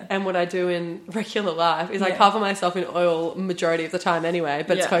episodes ago. and what I do in regular life is I Yeah. cover myself in oil majority of the time anyway,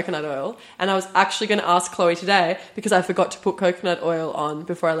 but it's Yeah. coconut oil. And I was actually going to ask Chloe today because I forgot to put coconut oil on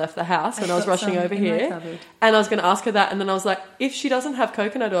before I left the house when I was got rushing some over in my here. cupboard. And I was going to ask her that, and then I was like, if she doesn't have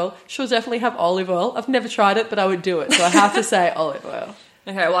coconut oil, she'll definitely have olive oil. I've never tried it, but I would do it. So I have to say olive oil.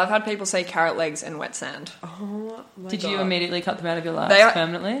 Okay, well, I've had people say carrot legs and wet sand. Oh my Did God. you immediately cut them out of your life They are-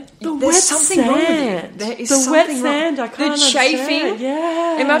 permanently? The There's wet something sand. wrong with it. There is the something wet wrong. sand. I can't The chafing. understand.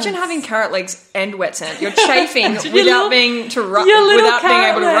 Yeah. Imagine having carrot legs and wet sand. You're chafing Your without little- being Your little without being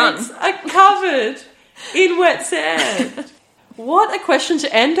able to run. carrot legs are covered in wet sand. What a question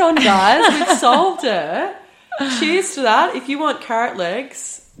to end on, guys. We've solved it. Cheers to that. If you want carrot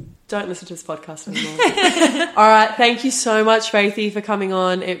legs, don't listen to this podcast anymore. All right. Thank you so much, Faithy, for coming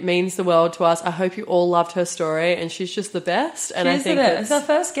on. It means the world to us. I hope you all loved her story, and she's just the best. And Cheers I think to that. It's our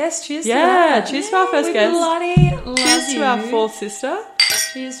first guest. Cheers to Yeah, that. cheers to our first we guest. bloody love cheers you. to our fourth sister.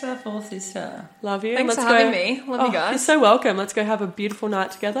 Cheers to our fourth sister. Love you. Thanks Let's for go. having me. Love you guys. You're so welcome. Let's go have a beautiful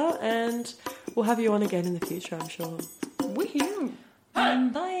night together, and we'll have you on again in the future, I'm sure. Woohoo.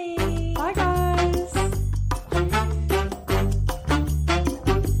 Bye. Bye, guys.